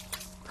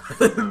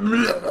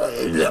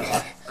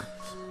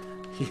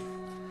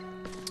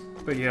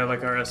 But yeah,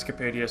 like our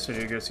escapade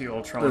yesterday to go see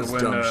Ultron This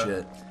when dumb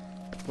shit.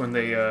 when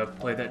they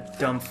played that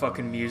dumb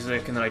fucking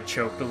music and then I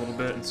choked a little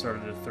bit and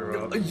started to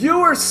throw up. You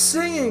were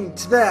singing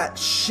to that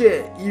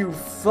shit, you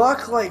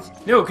fuck, like...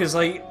 No, because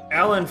like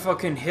Alan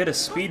fucking hit a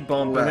speed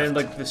bump and then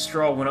Left. like the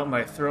straw went up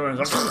my throat and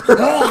I was like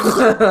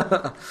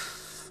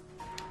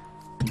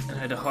and I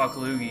had to hawk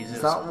loogies.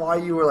 Is that why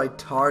you were, like,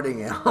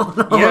 tarting out?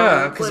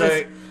 Yeah,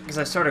 because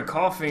I started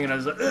coughing and I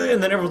was like, "Ugh,"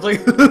 and then everyone's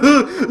like,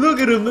 look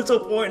at him, that's a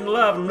point in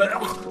love. I'm like,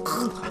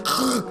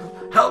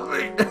 Help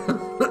me!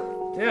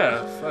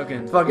 yeah,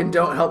 fucking. Fucking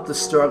don't help the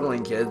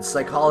struggling kids.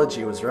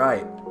 Psychology was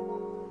right.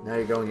 Now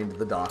you're going into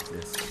the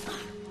darkness.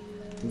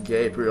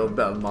 Gabriel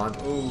Belmont.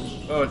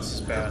 Oh, it's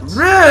spats.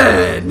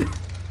 Ren!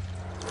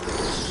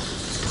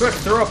 Quick,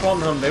 throw up on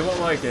them, they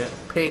won't like it.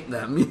 Paint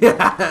them,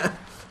 yeah.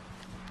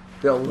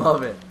 They'll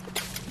love it.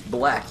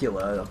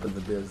 Blackula up in the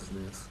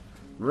business.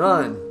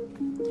 Run!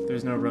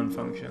 There's no run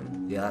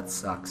function. Yeah, that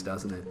sucks,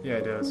 doesn't it? Yeah,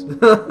 it does.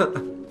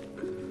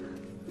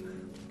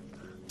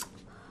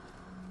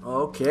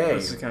 Okay.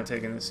 This is kind of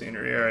taking the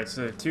scenery. Alright,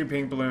 so 2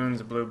 pink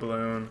balloons, a blue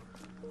balloon,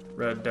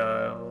 red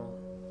dial.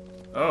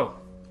 Oh.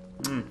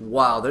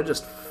 Wow, they're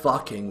just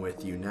fucking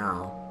with you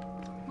now.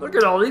 Look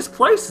at all these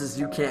places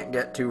you can't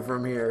get to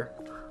from here.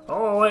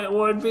 Oh, it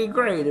would be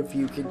great if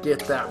you could get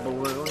that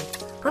balloon.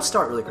 Press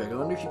start really quick. I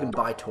wonder if you can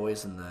buy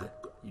toys in the...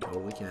 You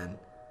totally can.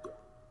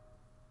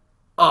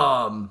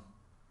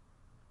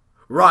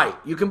 Right.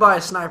 You can buy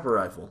a sniper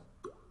rifle.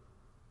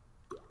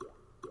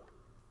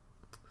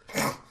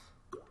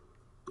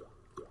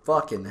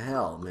 Fucking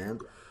hell, man.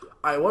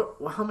 Alright,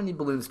 how many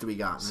balloons do we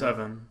got, man?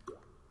 7.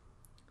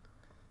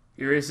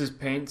 Erases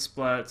paint,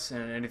 splats,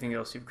 and anything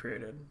else you've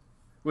created.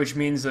 Which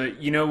means that,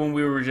 you know when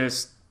we were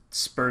just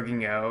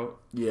spurging out?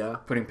 Yeah.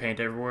 Putting paint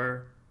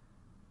everywhere?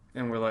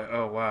 And we're like,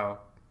 oh wow.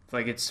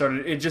 Like it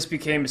just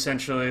became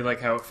essentially like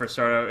how it first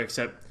started out,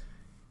 except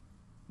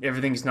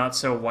everything's not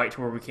so white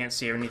to where we can't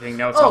see anything.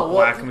 Now it's all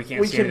black and we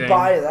can't see anything. We can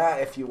buy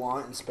that if you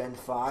want and spend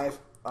 5.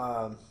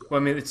 Well, I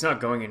mean, it's not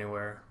going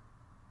anywhere.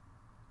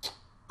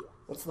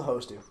 What's the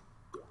host do?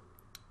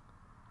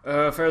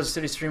 Fires a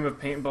steady stream of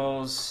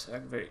paintballs.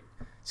 Activate.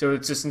 So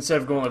it's just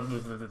instead of going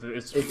like,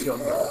 it's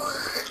going.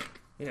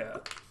 Yeah.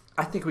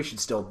 I think we should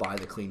still buy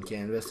the clean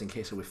canvas in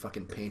case we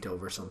fucking paint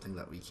over something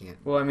that we can't.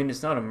 Well, I mean,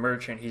 it's not a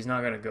merchant. He's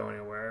not going to go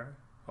anywhere.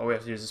 All we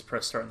have to do is just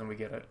press start and then we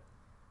get it.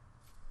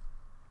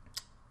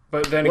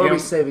 But then what again, are we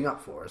saving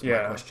up for? Is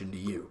my question to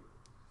you.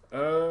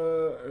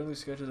 Early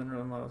sketches and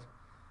real models.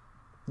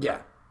 Yeah.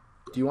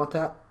 Do you want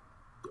that?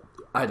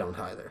 I don't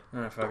either.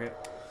 Fuck it.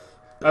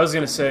 I was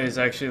gonna say is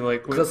actually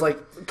like because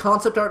like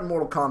concept art in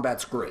Mortal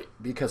Kombat's great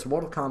because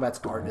Mortal Kombat's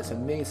art is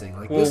amazing.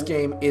 Like this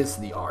game is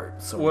the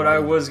art. So what I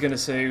was gonna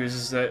say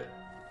was that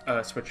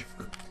switch.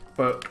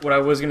 But what I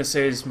was gonna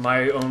say is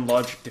my own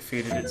logic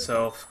defeated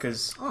itself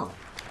because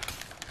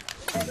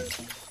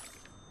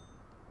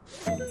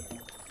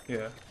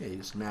yeah, you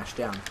just mash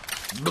down.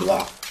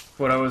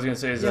 What I was gonna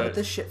say is that but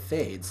this shit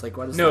fades. Like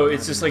why does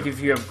it's just like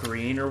if you have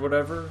green or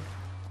whatever,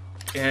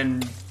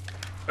 and.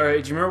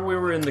 Alright, do you remember we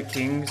were in the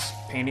King's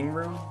painting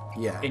room?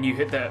 Yeah. And you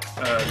hit that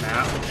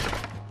map?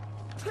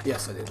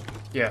 Yes, I did.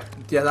 Yeah.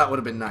 Yeah, that would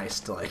have been nice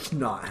to, like,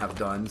 not have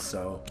done,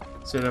 so...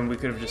 So then we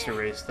could have just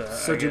erased that,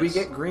 So did we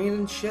get green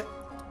and shit?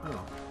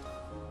 Oh.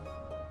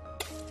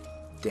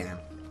 Damn.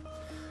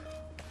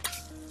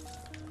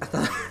 I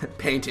thought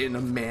painted in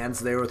a man's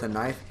there with a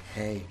knife.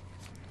 Hey.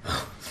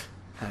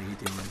 How you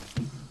doing?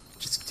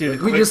 Just do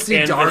like, we just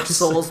see Dark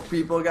Souls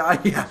people, guy.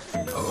 Yeah.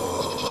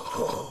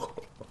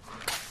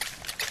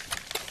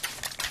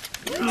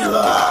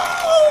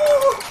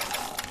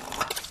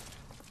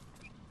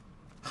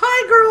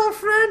 Hi,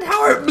 girlfriend.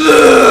 How are?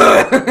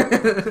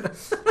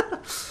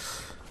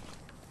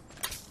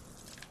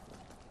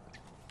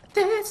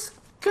 This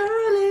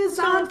girl is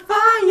on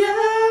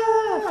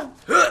fire.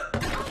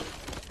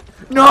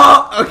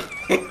 No.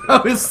 Okay,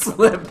 I was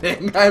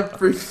slipping. I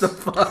freaked the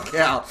fuck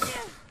out.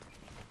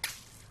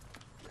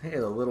 Hey,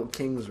 the little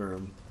king's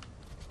room.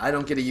 I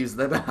don't get to use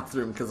the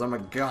bathroom because I'm a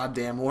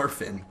goddamn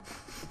orphan.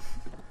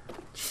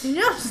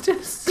 Just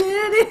a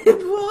city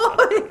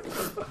boy,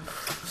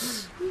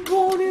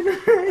 born and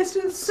raised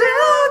in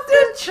South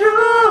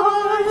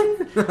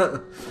Detroit.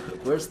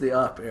 Where's the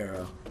up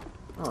arrow?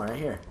 Oh, right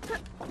here.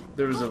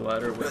 There was a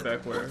ladder way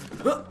back where.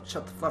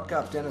 Shut the fuck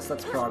up, Dennis.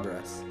 That's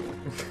progress.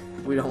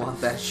 We don't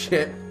want that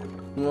shit.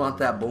 We want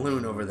that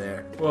balloon over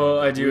there. Well,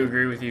 I do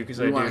agree with you because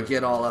I do. We want to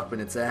get all up in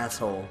its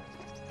asshole.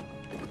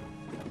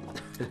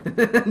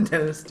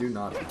 Dennis, do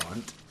not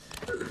want.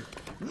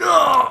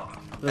 No!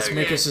 Let's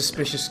make a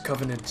suspicious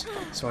covenant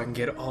so I can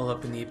get all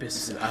up in the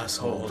abyss's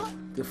asshole.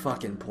 The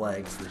fucking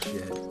plagues, the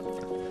shit.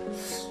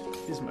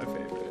 He's my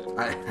favorite.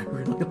 I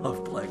really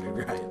love Plague of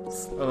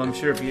Grimes. Well, I'm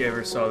sure if he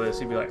ever saw this,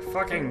 he'd be like,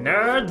 fucking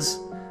nerds!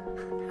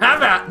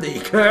 Have at thee,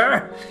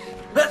 cur!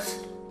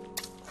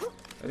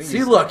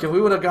 See, look, if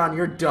we would have gone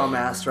your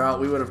dumbass route,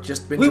 we would have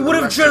just been. We would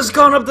have just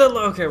gone up that.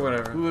 Okay,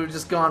 whatever. We would have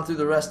just gone through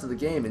the rest of the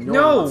game and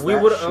no, we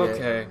would.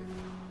 Okay.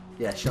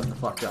 Yeah, shut the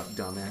fuck up,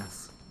 dumbass.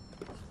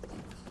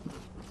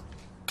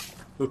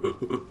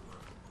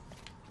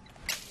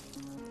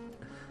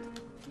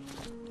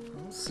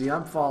 See,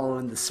 I'm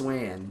following the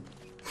Swan.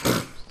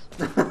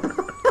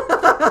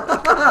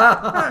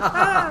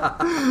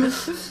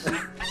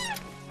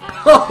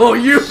 Oh,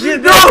 you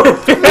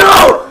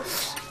no!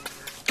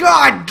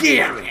 God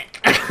damn it!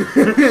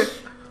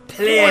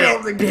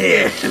 Foiled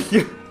again.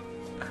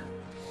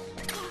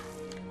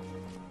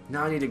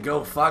 Now I need to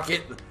go. Fuck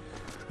it.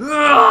 You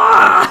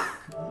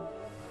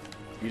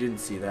didn't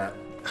see that.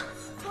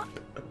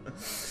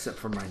 Except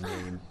for my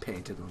name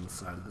painted on the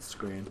side of the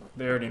screen.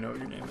 They already know what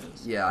your name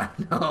is. Yeah, I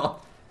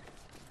know.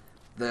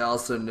 They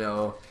also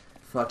know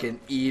fucking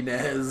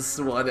Inez,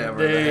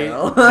 whatever the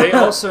hell. They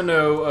also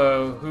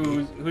know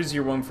who's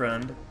your one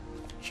friend?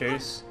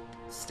 Chase?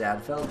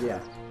 Stadfeld? Yeah.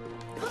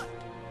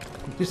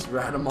 Just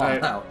rat them all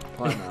out.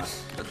 Why not?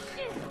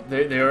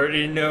 They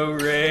already know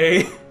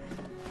Ray.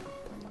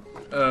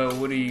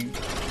 What do you...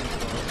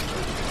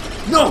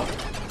 No!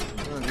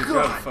 Oh, good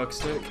job,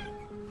 fuckstick.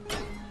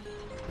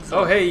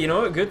 Oh, hey, you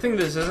know what? Good thing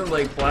this isn't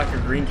like black or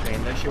green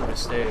paint. That shit would have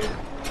stayed.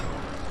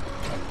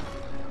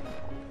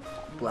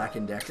 Black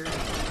and Decker?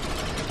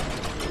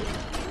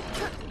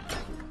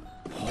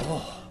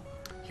 Oh,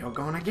 you're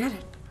gonna get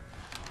it.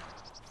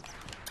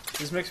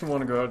 This makes me want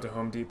to go out to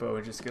Home Depot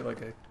and just get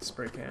like a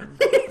spray can.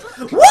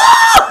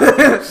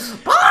 Whoa!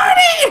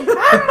 Party!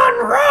 I'm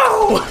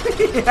Monroe!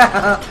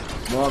 Yeah.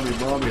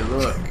 Mommy,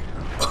 look.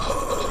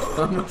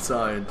 I'm a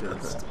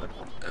scientist.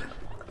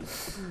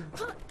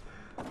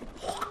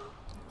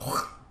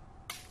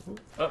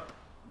 Up.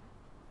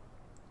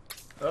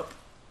 Up.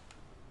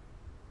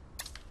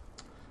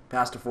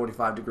 Past a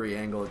 45-degree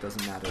angle, it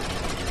doesn't matter.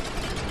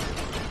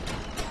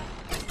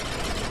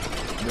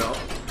 No.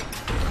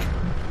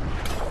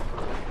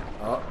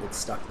 Oh, it's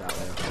stuck that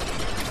way.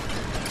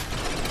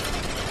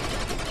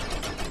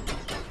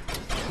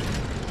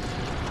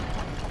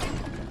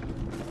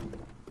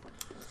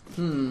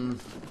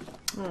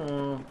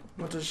 Oh,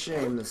 What a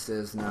shame this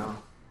is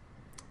now.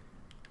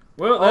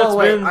 well, that's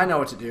wait, I know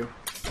what to do.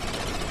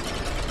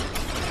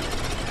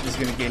 Just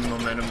gonna gain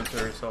momentum and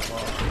throw yourself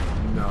off.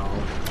 No.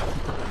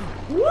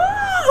 Woo!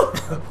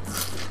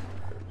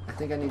 I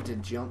think I need to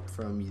jump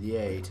from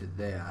yay to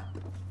there.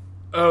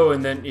 Oh,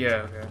 and then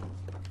yeah, okay.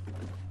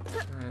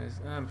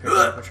 I'm picking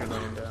up what you're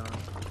laying down.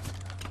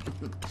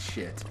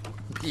 Shit.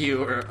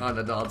 Pure,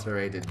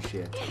 unadulterated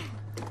shit.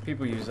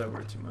 People use that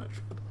word too much.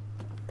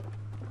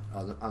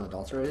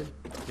 Unadulterated?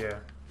 Yeah,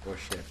 Or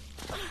shit?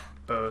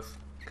 both.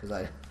 Because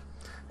I...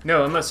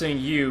 No, I'm not saying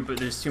you, but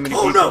there's too many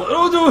Oh, people. no!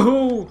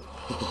 Oh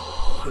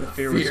no! The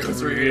fear was Fear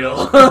is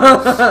real.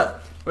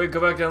 Wait,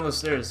 go back down the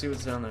stairs. See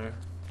what's down there.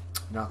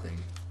 Nothing.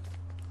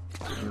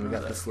 And we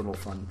got this little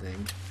fun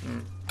thing.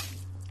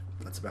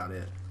 That's about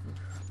it.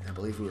 I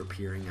believe we were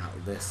peering out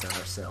this at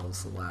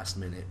ourselves the last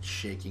minute,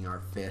 shaking our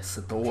fists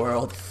at the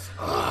world.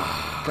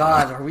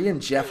 God, are we in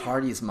Jeff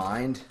Hardy's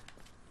mind?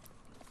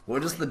 Where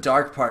does the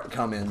dark part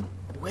come in?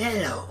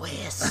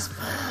 Will-o-wisp.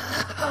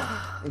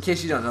 In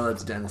case you don't know,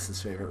 that's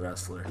Dennis's favorite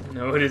wrestler.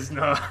 No, it is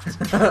not.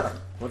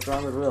 What's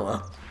wrong with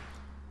Willow?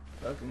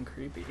 Fucking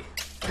creepy.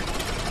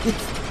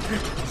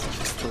 It's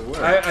just the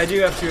word. I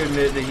do have to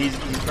admit that he's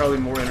probably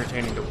more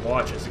entertaining to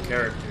watch as a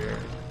character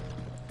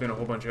than a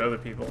whole bunch of other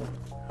people.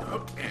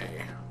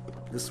 Okay.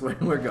 This way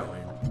we're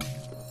going.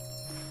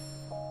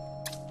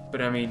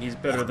 But I mean, he's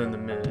better than The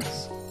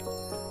Miz.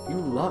 You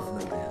love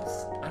The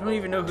Miz. I don't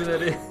even know who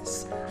that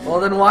is. Well,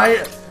 then why...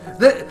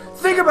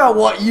 think about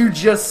what you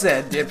just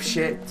said,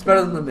 dipshit. It's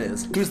better than The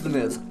Miz. Who's The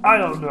Miz? I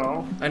don't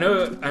know. I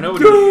know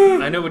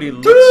what he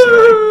looks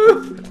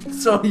like.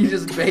 So you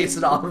just base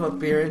it off of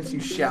appearance, you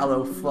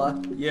shallow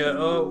fuck? Yeah,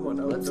 oh, well,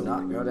 no, Let's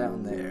not go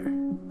down there.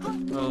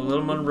 Well,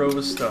 little Monroe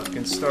was stuck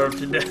and starved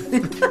to death.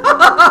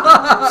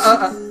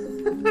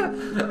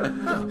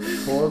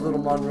 Poor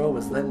little Monroe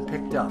was then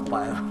picked up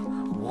by a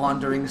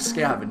wandering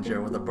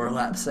scavenger with a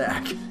burlap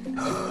sack.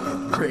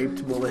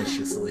 Raped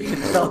maliciously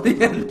until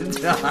the end of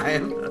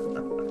time.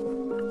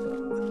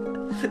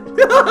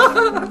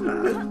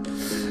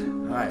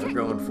 Alright, we're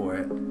going for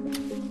it.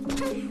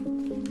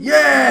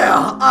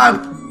 Yeah!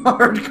 I'm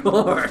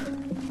hardcore!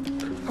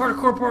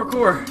 Hardcore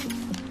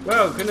parkour!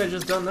 Wow, couldn't have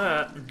just done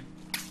that.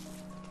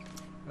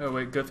 Oh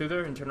wait, go through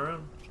there and turn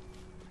around?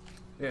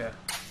 Yeah.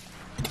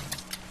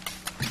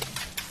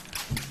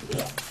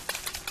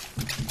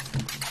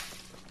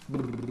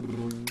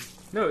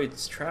 No,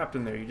 it's trapped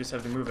in there. You just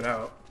have to move it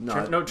out.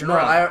 No, turn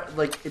around.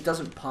 it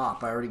doesn't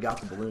pop. I already got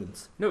the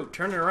balloons. No,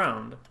 turn it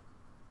around.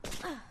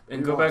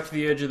 And go back to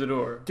the edge of the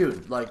door.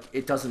 Dude,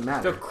 it doesn't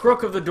matter. The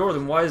crook of the door,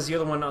 then why is the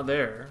other one not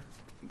there?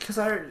 Because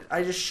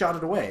I just shot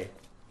it away.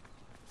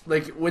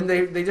 Like, when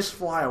they just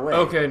fly away.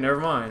 Okay,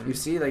 never mind. You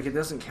see, it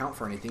doesn't count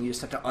for anything. You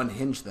just have to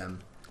unhinge them.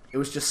 It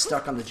was just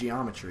stuck on the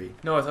geometry.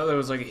 No, I thought there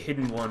was like a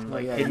hidden one,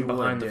 hidden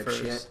behind the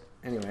first. Shit.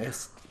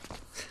 Anyways.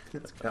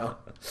 Let's go.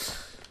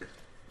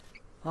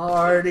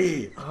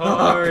 Hardy!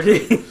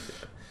 Hardy!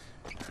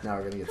 Now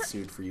we're gonna get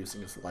sued for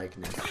using his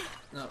likeness.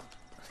 No.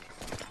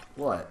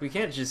 What? We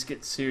can't just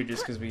get sued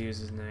just because we use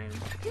his name.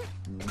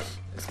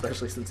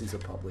 Especially since he's a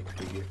public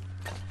figure.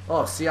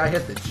 Oh, see, I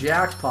hit the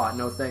jackpot,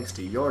 no thanks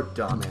to your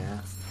dumb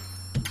ass.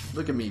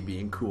 Look at me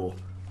being cool.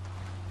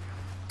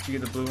 Did you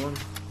get the blue one?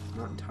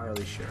 Not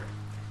entirely sure.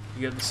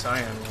 You got the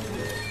cyan one.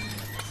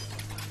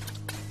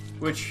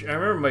 Which, I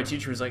remember my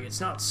teacher was like,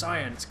 it's not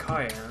cyan, it's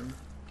cayenne.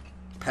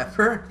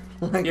 Pepper?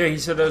 Yeah, he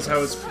said that's how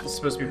it's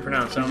supposed to be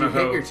pronounced. I don't know Did you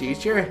how. hit your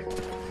teacher?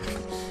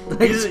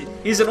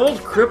 He's an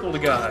old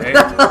crippled guy.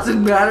 That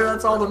doesn't matter,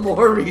 that's all the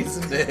more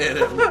reason to hit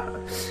him.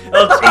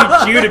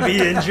 I'll teach you to be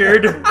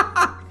injured.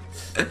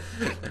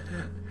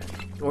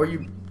 Or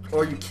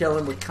you kill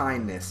him with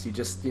kindness. You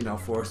just,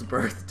 for his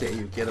birthday,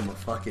 you get him a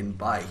fucking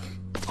bike.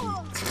 He's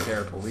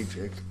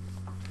paraplegic.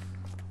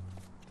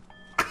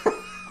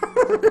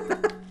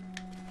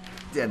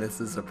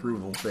 Dennis's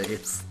approval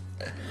face.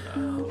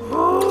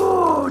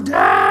 Oh,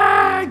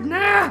 dag,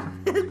 nah.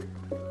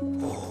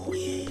 Oh,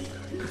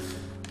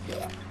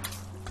 yeah.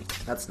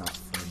 That's not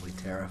firmly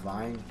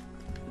terrifying.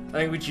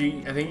 I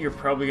think you're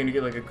probably gonna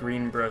get like a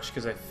green brush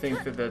because I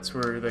think that's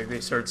where they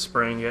start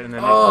spraying it and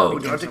then. Oh,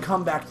 do I have to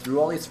come back through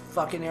all these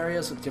fucking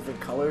areas with different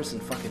colors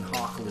and fucking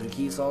hawk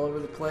loogies all over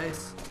the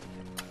place?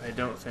 I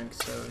don't think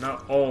so.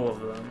 Not all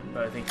of them,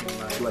 but I think you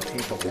might. Do I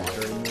paint the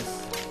water in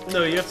this?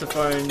 No, you have to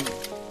find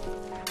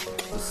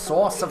the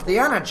source of the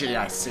energy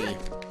I see.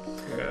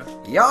 Yeah.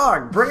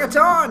 Yarg, bring it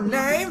on,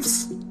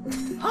 knaves!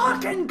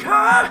 Hawk and cur!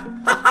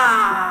 Ha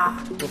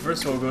ha! Well,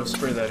 first of all, go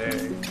spray that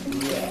egg.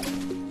 Yeah.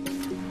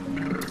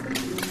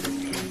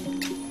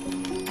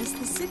 As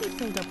the city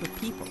filled up with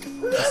people,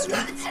 the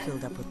streets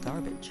filled up with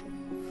garbage.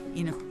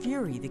 In a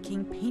fury, the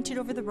king painted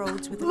over the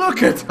roads with a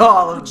Look at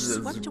all of which this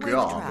swept away the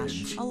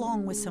garbage. trash,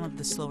 along with some of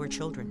the slower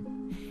children.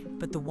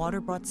 But the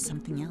water brought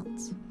something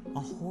else. A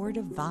horde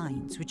of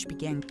vines which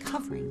began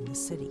covering the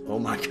city. Oh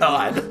my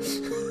god.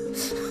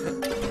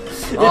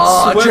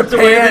 Oh,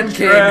 Japan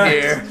came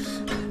here.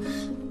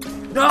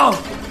 No!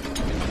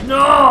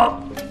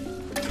 No!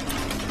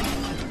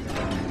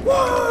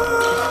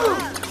 Whoa!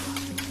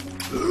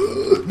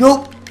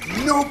 Nope.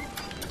 Nope.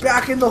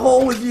 Back in the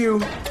hole with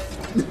you.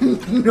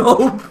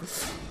 Nope.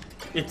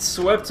 It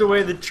swept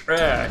away the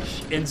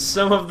trash and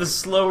some of the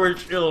slower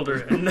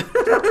children.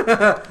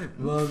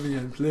 Mommy,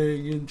 I'm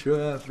playing in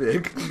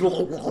traffic.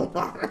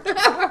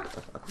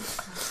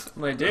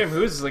 Like, damn,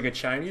 who's this, like a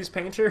Chinese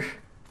painter?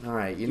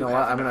 Alright, you know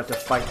what? I'm gonna have to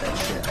fight that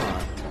shit, huh?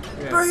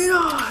 Yeah. Bring it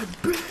on,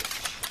 bitch!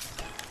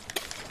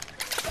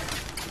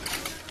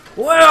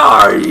 Where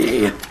are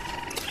ye?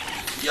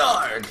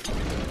 Yard!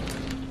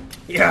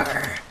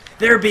 Yarr.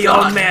 There be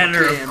all God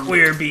manner damn. of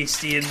queer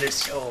beastie in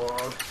this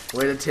world.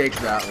 Way to take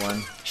that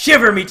one.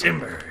 Shiver me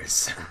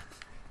timbers.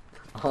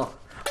 All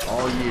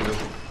you.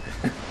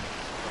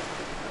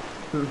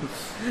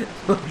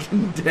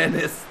 Fucking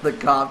Dennis, the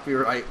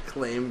copyright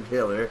claim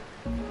killer.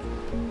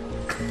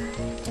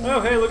 Oh,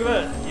 hey, look at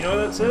that. You know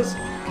what that says?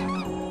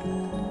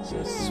 It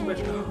says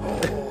switch.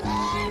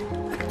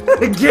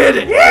 Get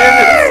it!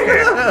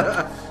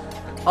 Yeah!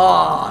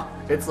 Aw,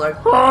 it's like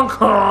honk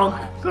honk.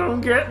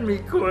 Don't get me,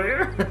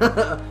 queer.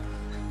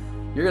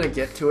 You're gonna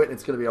get to it and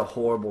it's gonna be a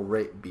horrible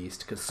rape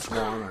beast because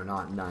Swan are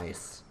not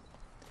nice.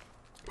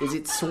 Is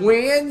it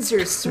Swans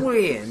or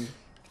Swan?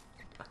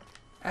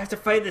 I have to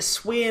fight the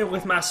Swan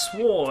with my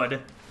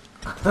sword.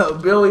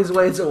 Billy's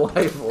ways a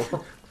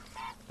rifle.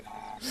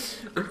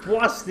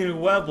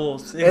 Boston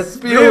Webbles.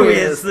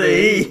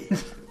 Expuriously.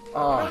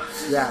 Oh,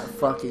 that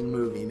fucking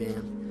movie,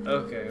 man.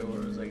 Okay,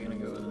 where was I gonna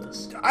go with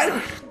this?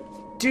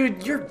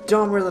 Dude, you're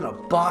dumber than a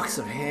box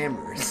of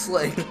hammers.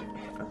 Like,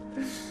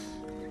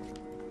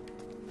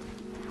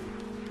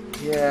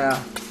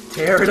 yeah,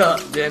 tear it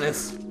up,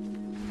 Dennis.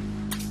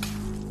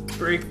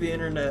 Break the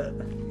internet.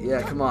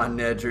 Yeah, come on,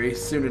 Nedry.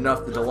 Soon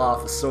enough, the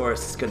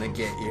Dilophosaurus is gonna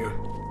get you.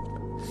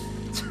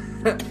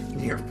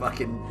 You're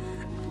fucking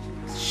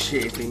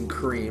shaping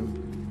cream.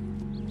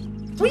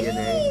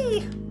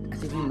 DNA. I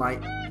think you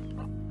might.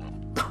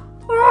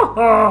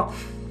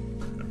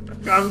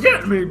 Come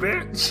get me,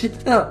 bitch.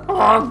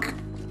 Honk.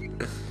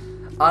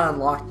 I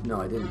unlocked.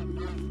 No, I didn't.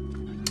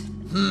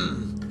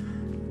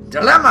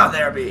 Dilemma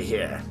there be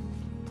here.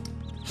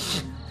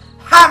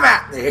 Have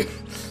at me.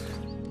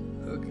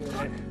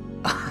 Okay.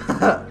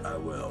 I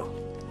will.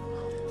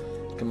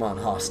 Come on,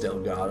 hostile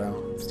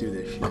Gato. Let's do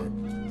this shit.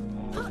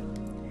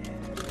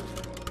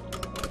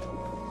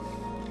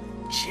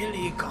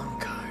 Chili con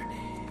carne.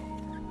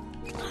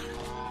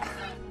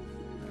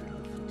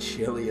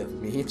 Chili of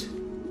meat?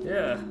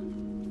 Yeah.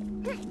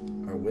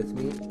 Or with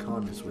meat?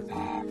 Con is with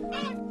meat.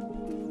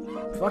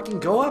 Fucking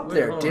go up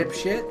there, hold on.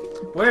 dipshit.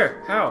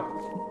 Where? How?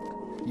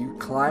 You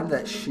climb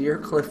that sheer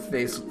cliff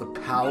face with the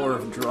power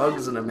of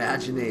drugs and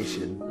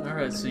imagination.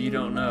 Alright, so you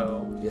don't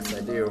know. Yes,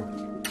 I do.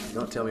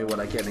 Don't tell me what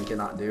I can and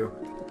cannot do.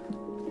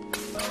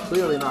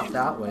 Clearly not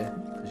that way,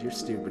 because you're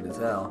stupid as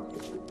hell.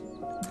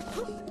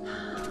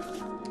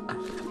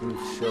 I'm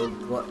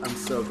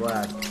so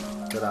glad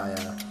that I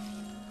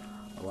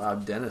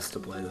allowed Dennis to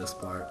play this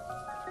part.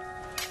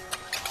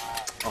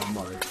 Oh,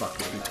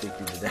 motherfucker, he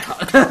figured it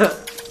out.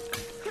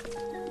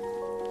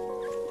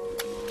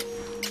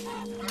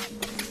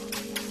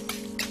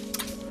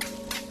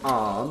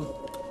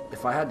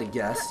 If I had to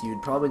guess,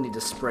 you'd probably need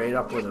to spray it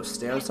up where those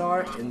stairs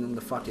are, and then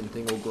the fucking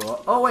thing will grow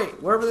up. Oh wait,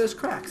 wherever there's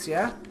cracks,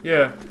 yeah?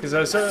 Yeah, because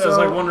I was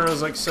like wondering, I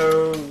was like,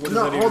 so what does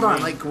No, that even hold on,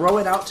 mean? like grow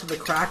it out to the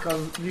crack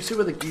on. You see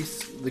where the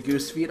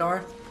goose feet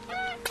are?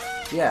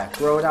 Yeah,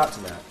 grow it out to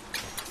that.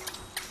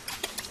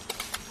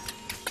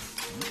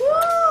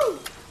 Woo!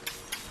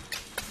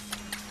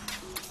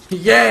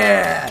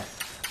 Yeah!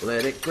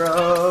 Let it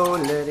grow,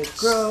 let it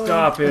grow.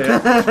 Stop it.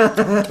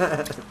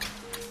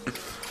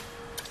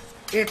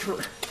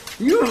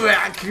 You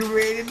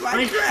evacuated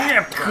my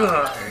ship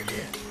card.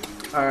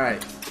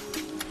 Alright.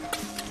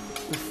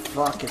 What the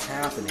fuck is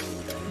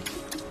happening, man?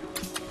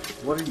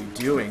 What are you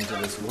doing to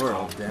this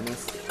world,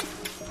 Dennis?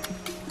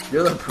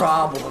 You're the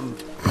problem.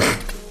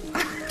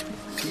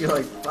 You're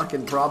like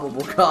fucking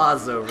probable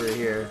cause over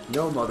here.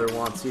 No mother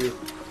wants you.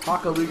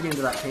 Talk a loogie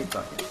into that paint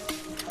bucket.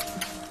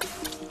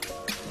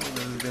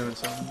 I'm doing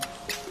something.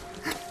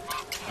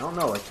 I don't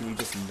know, like, can you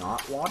just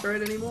not water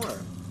it anymore?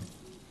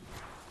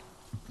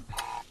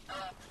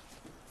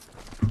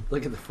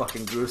 Look at the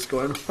fucking goose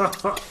going,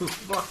 fuck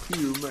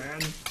you,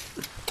 man.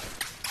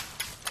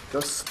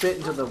 Go spit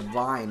into the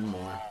vine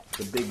more.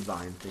 The big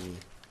vine thingy.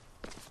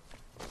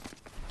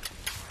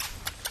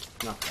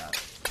 Not that.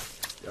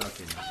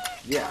 Okay.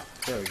 Yeah,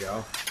 there we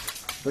go.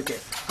 Look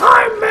at,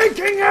 I'm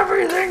making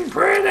everything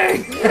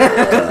pretty!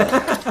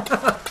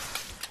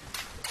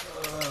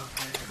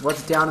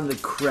 What's down in the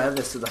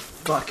crevice of the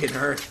fucking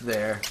earth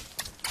there?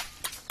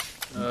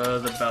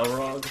 The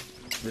Balrog.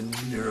 The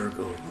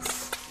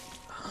Nurgles.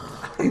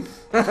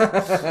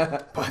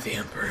 By the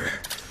Emperor.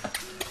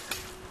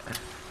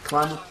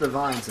 Climb up the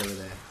vines over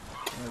there.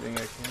 I think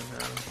I can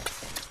now.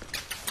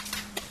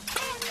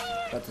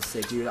 About to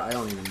say, dude, I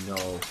don't even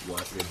know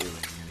what you're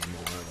doing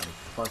anymore. Like,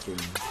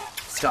 fucking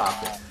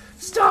stop it.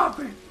 Stop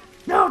it!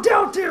 No,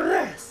 don't do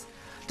this!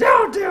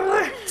 Don't do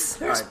this!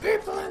 There's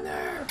people in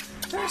there!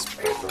 There's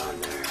people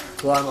in there!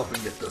 Climb up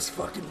and get those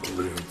fucking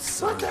balloons,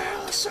 son. What the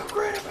hell is so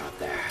great about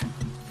that?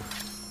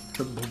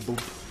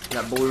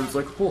 That balloon's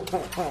like, oh,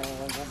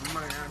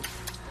 Man,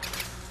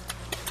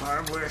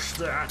 I wish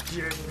that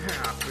didn't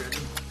happen.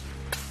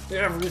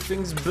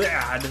 Everything's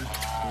bad. To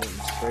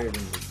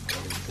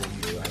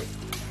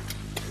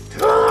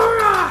the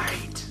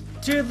right!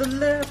 To the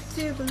left,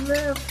 to the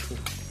left.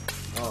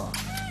 Oh,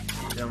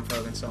 Dumb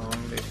fucking song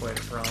they played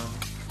at prom.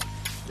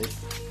 they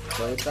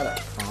played that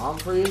at prom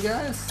for you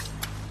guys?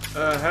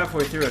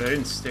 Halfway through it, I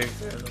didn't stay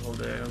there the whole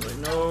day. I was like,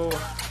 no.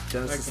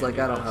 Genesis, like,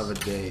 I don't have a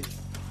date.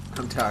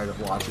 I'm tired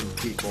of watching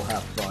people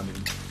have fun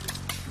and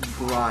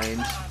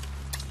grind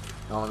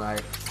all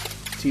night.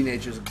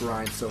 Teenagers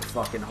grind so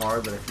fucking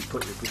hard that if you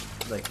put your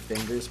like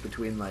fingers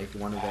between like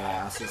one of their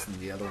asses and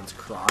the other one's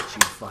crotch,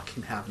 you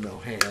fucking have no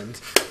hand.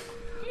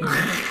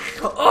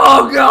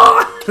 Oh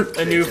god!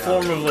 A new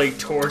form of like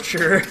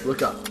torture.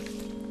 Look up.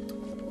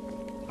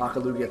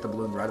 Akalu, get the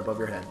balloon right above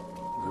your head.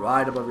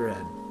 Right above your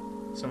head.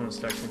 Someone's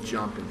texting me.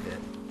 Jump and hit.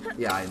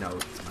 Yeah, I know.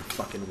 It's my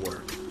fucking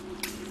work.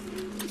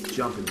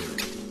 Jump and do it.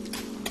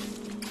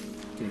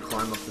 Can you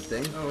climb up the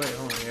thing? Oh wait,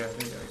 hold on. Yeah, I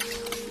think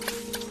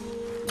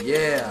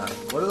Yeah.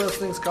 What are those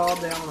things called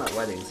down at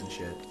weddings and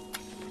shit?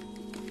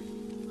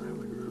 I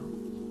would know.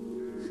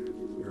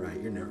 You're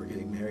right. You're never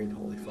getting married.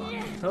 Holy fuck.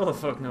 Hell the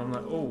fuck no, I'm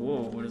not. Oh,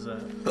 whoa, what is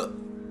that?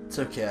 It's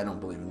okay. I don't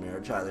believe in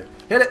marriage either.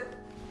 Hit it.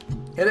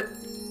 Hit it.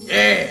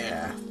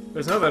 Yeah.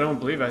 It's not that I don't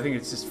believe it, I think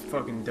it's just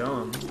fucking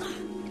dumb.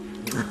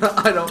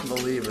 I don't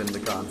believe in the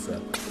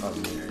concept of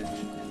marriage.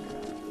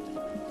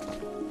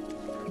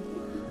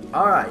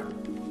 Alright.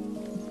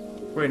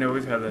 Wait, no,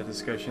 we've had that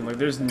discussion. Like,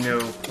 there's no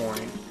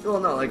point. Well,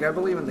 no, like, I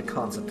believe in the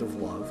concept of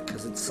love,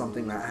 because it's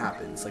something that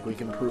happens. Like, we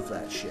can prove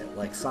that shit.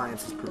 Like,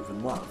 science has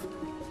proven love.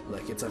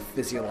 Like, it's a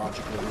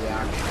physiological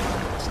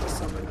reaction to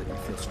somebody that you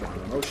feel strong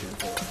emotion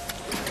for.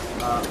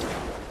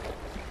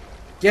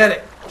 Get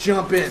it!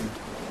 Jump in!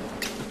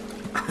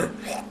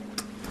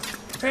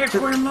 Hey,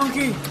 corner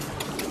monkey!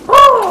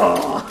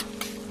 Oh!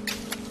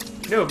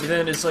 No, but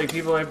then it's like,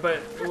 people are like, but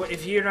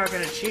if you're not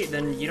gonna cheat,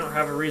 then you don't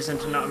have a reason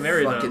to not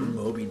marry Fucking them.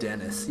 Moby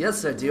Dennis.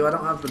 Yes, I do. I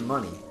don't have the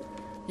money.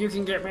 You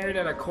can get married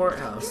at a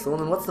courthouse. So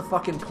then what's the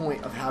fucking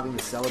point of having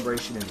the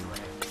celebration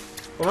anyway?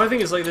 Well, my thing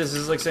is like this,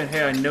 is like saying,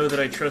 hey, I know that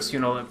I trust you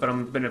and all that, but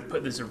I'm gonna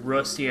put this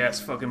rusty-ass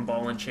fucking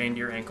ball and chain to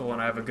your ankle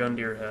and I have a gun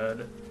to your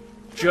head.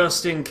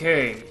 Just in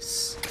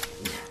case.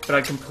 But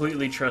I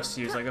completely trust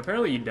you. It's like,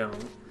 apparently you don't.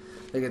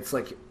 Like, it's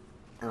like,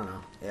 I don't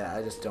know. Yeah,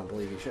 I just don't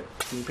believe you should.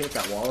 Can you paint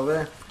that wall over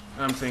there?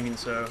 I'm thinking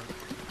so.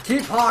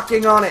 Keep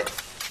hawking on it!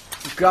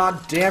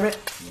 God damn it!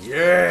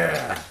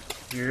 Yeah!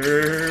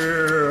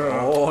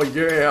 Yeah! Oh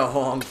yeah,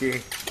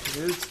 honky!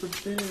 It's the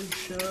big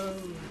show.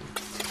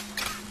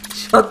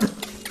 Shut the...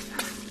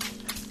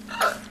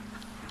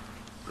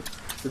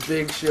 The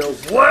big show.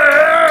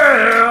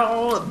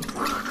 Well!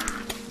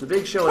 The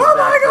big show is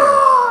back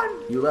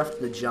there. You left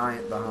the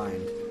giant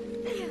behind.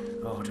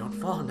 Oh, don't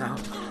fall now.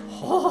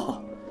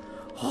 Oh!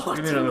 What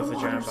do you mean I left the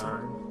giant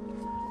behind?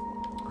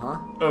 Huh?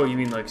 Oh, you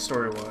mean like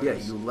story-wise? Yeah,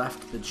 you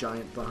left the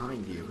giant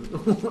behind you.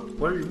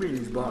 What do you mean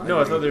he's behind No,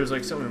 I you? thought there was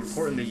like something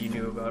important that you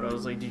knew about. I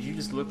was like, did you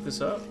just look this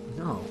up?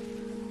 No.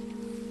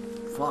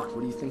 Fuck,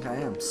 what do you think I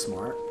am?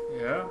 Smart?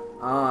 Yeah?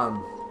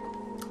 Are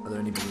there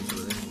any balloons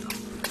over there? No.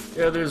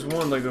 Yeah, there's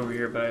one like over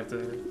here, but I have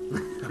to...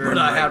 But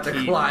I have to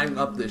climb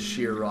up this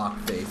sheer rock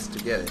face to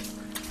get it.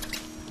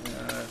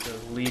 I have to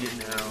lead it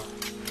now.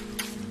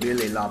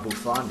 Billy la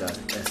bufanda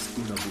es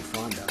una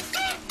bufanda.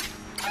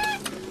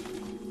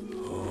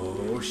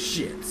 Oh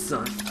shit,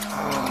 son.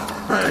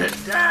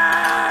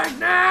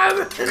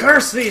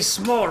 Curse these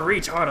small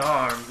retard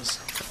arms!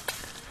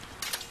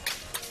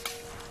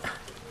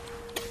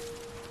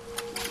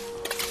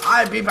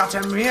 I be but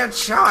a mere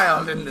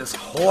child in this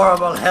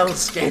horrible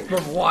hellscape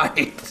of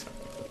white.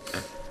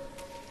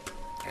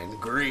 And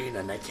green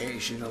and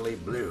occasionally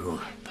blue.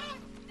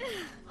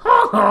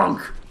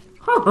 Honk!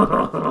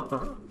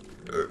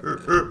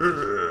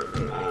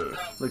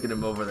 Look at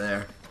him over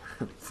there.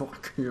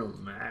 Fuck you,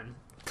 man.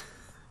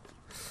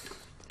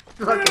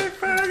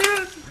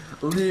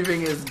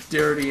 Leaving his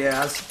dirty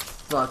ass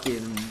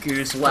fucking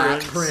Goose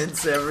flat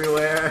prints. prints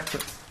everywhere.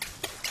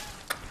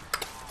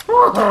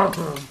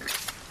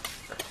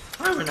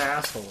 I'm an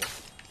asshole.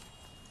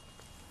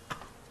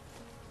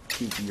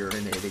 Keep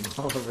urinating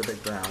all over the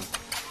ground.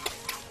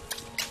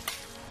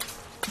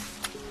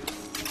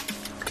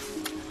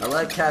 I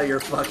like how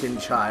your fucking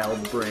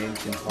child brain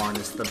can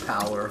harness the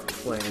power of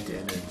plant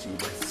energy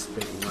by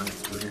spitting on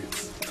its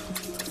roots.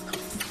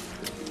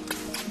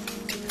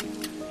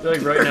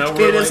 Like right now,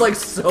 It is like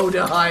so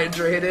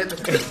dehydrated.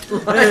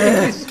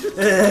 Like,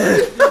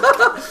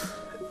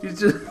 he's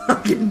just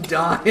fucking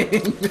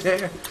dying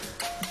there.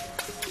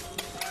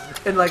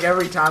 And like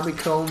every time we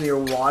come near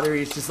water,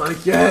 he's just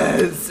like,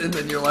 yes! And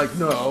then you're like,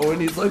 no.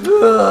 And he's like,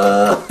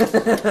 ah!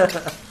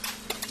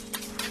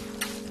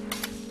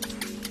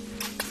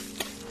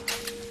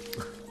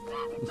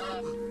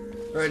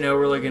 Right now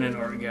we're like in an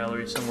art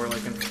gallery somewhere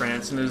like in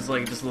France, and there's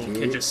like this little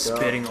kid just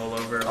spitting all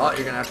over. Oh,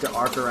 you're gonna have to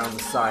arc around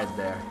the side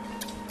there.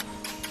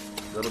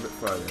 A little bit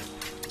further.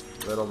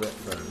 A little bit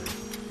further.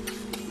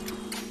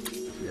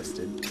 Just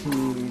a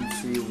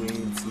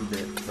teensy-weensy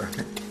bit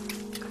further.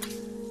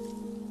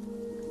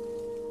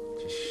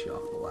 Just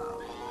shuffle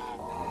out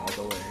all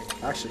the way.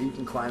 Actually, you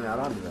can climb out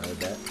onto that, I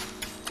bet.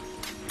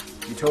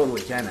 You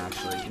totally can,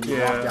 actually. Can you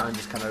walk down and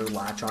just kind of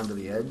latch onto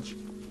the edge?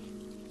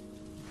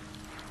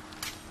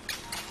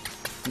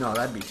 No,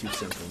 that'd be too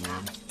simple,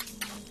 man.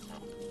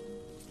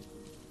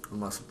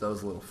 Unless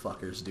those little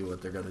fuckers do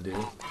what they're gonna do.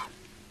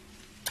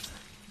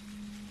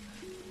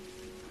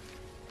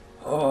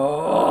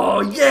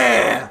 Oh,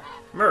 yeah!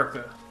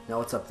 America. Now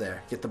what's up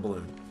there? Get the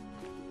balloon.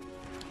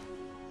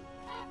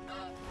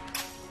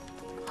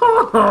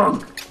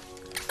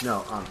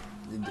 No,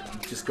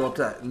 just go up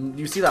to that.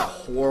 You see that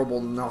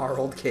horrible,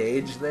 gnarled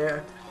cage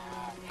there?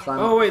 Climb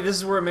Oh, wait, this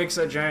is where it makes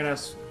that giant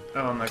ass...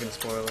 Oh, I'm not gonna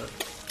spoil it.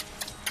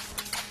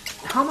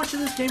 How much of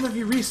this game have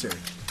you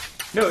researched?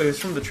 No, it was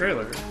from the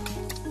trailer.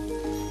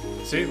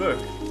 See, look.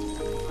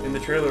 In the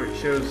trailer, it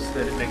shows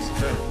that it makes a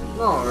turn.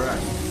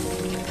 Alright.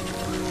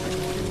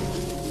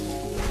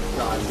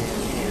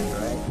 Goddamn hand,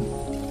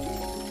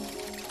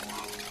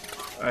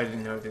 right? I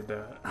didn't know it did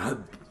that.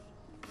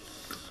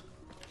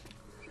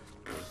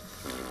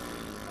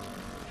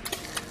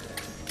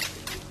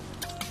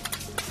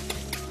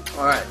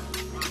 Alright.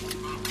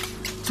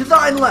 To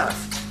thine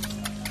left!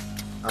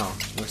 Oh,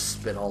 we're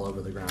spit all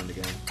over the ground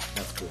again.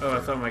 That's cool. Oh, I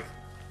thought my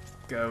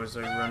guy was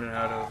like running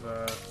out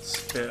of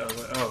spit. I was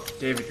like, oh,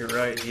 David, you're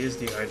right. He is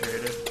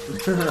dehydrated.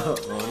 Oh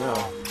no.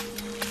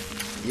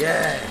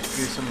 Yes!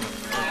 Give some of the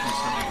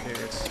fucking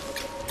carrots.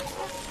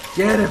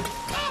 Get him!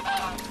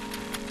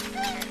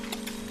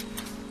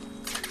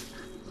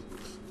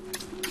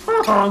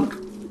 Honk!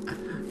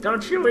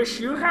 Don't you wish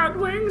you had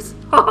wings?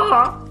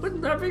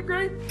 Wouldn't that be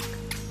great?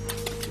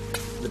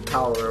 The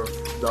power of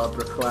the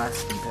upper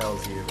class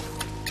compels you.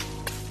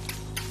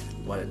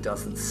 But it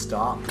doesn't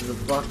stop the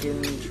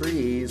fucking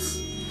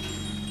trees.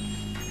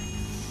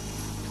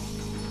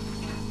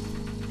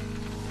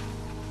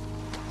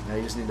 Now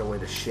you just need a way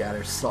to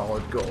shatter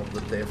solid gold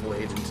that they've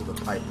laid into the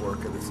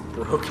pipework of this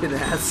broken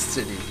ass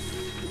city.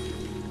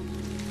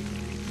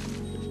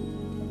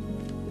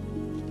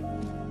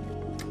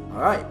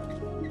 Alright.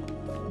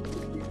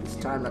 It's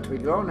time that we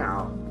go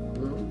now.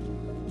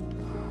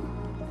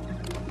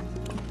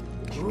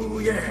 Ooh,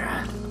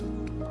 yeah!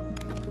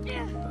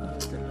 Yeah!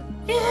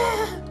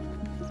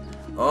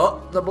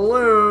 Oh, the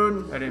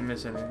balloon! I didn't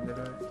miss anything, did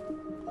I?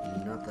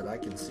 Not that I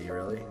can see,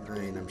 really. I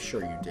mean, I'm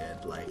sure you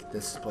did. Like,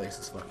 this place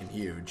is fucking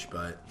huge,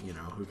 but, you know,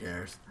 who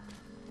cares?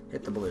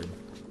 Hit the balloon.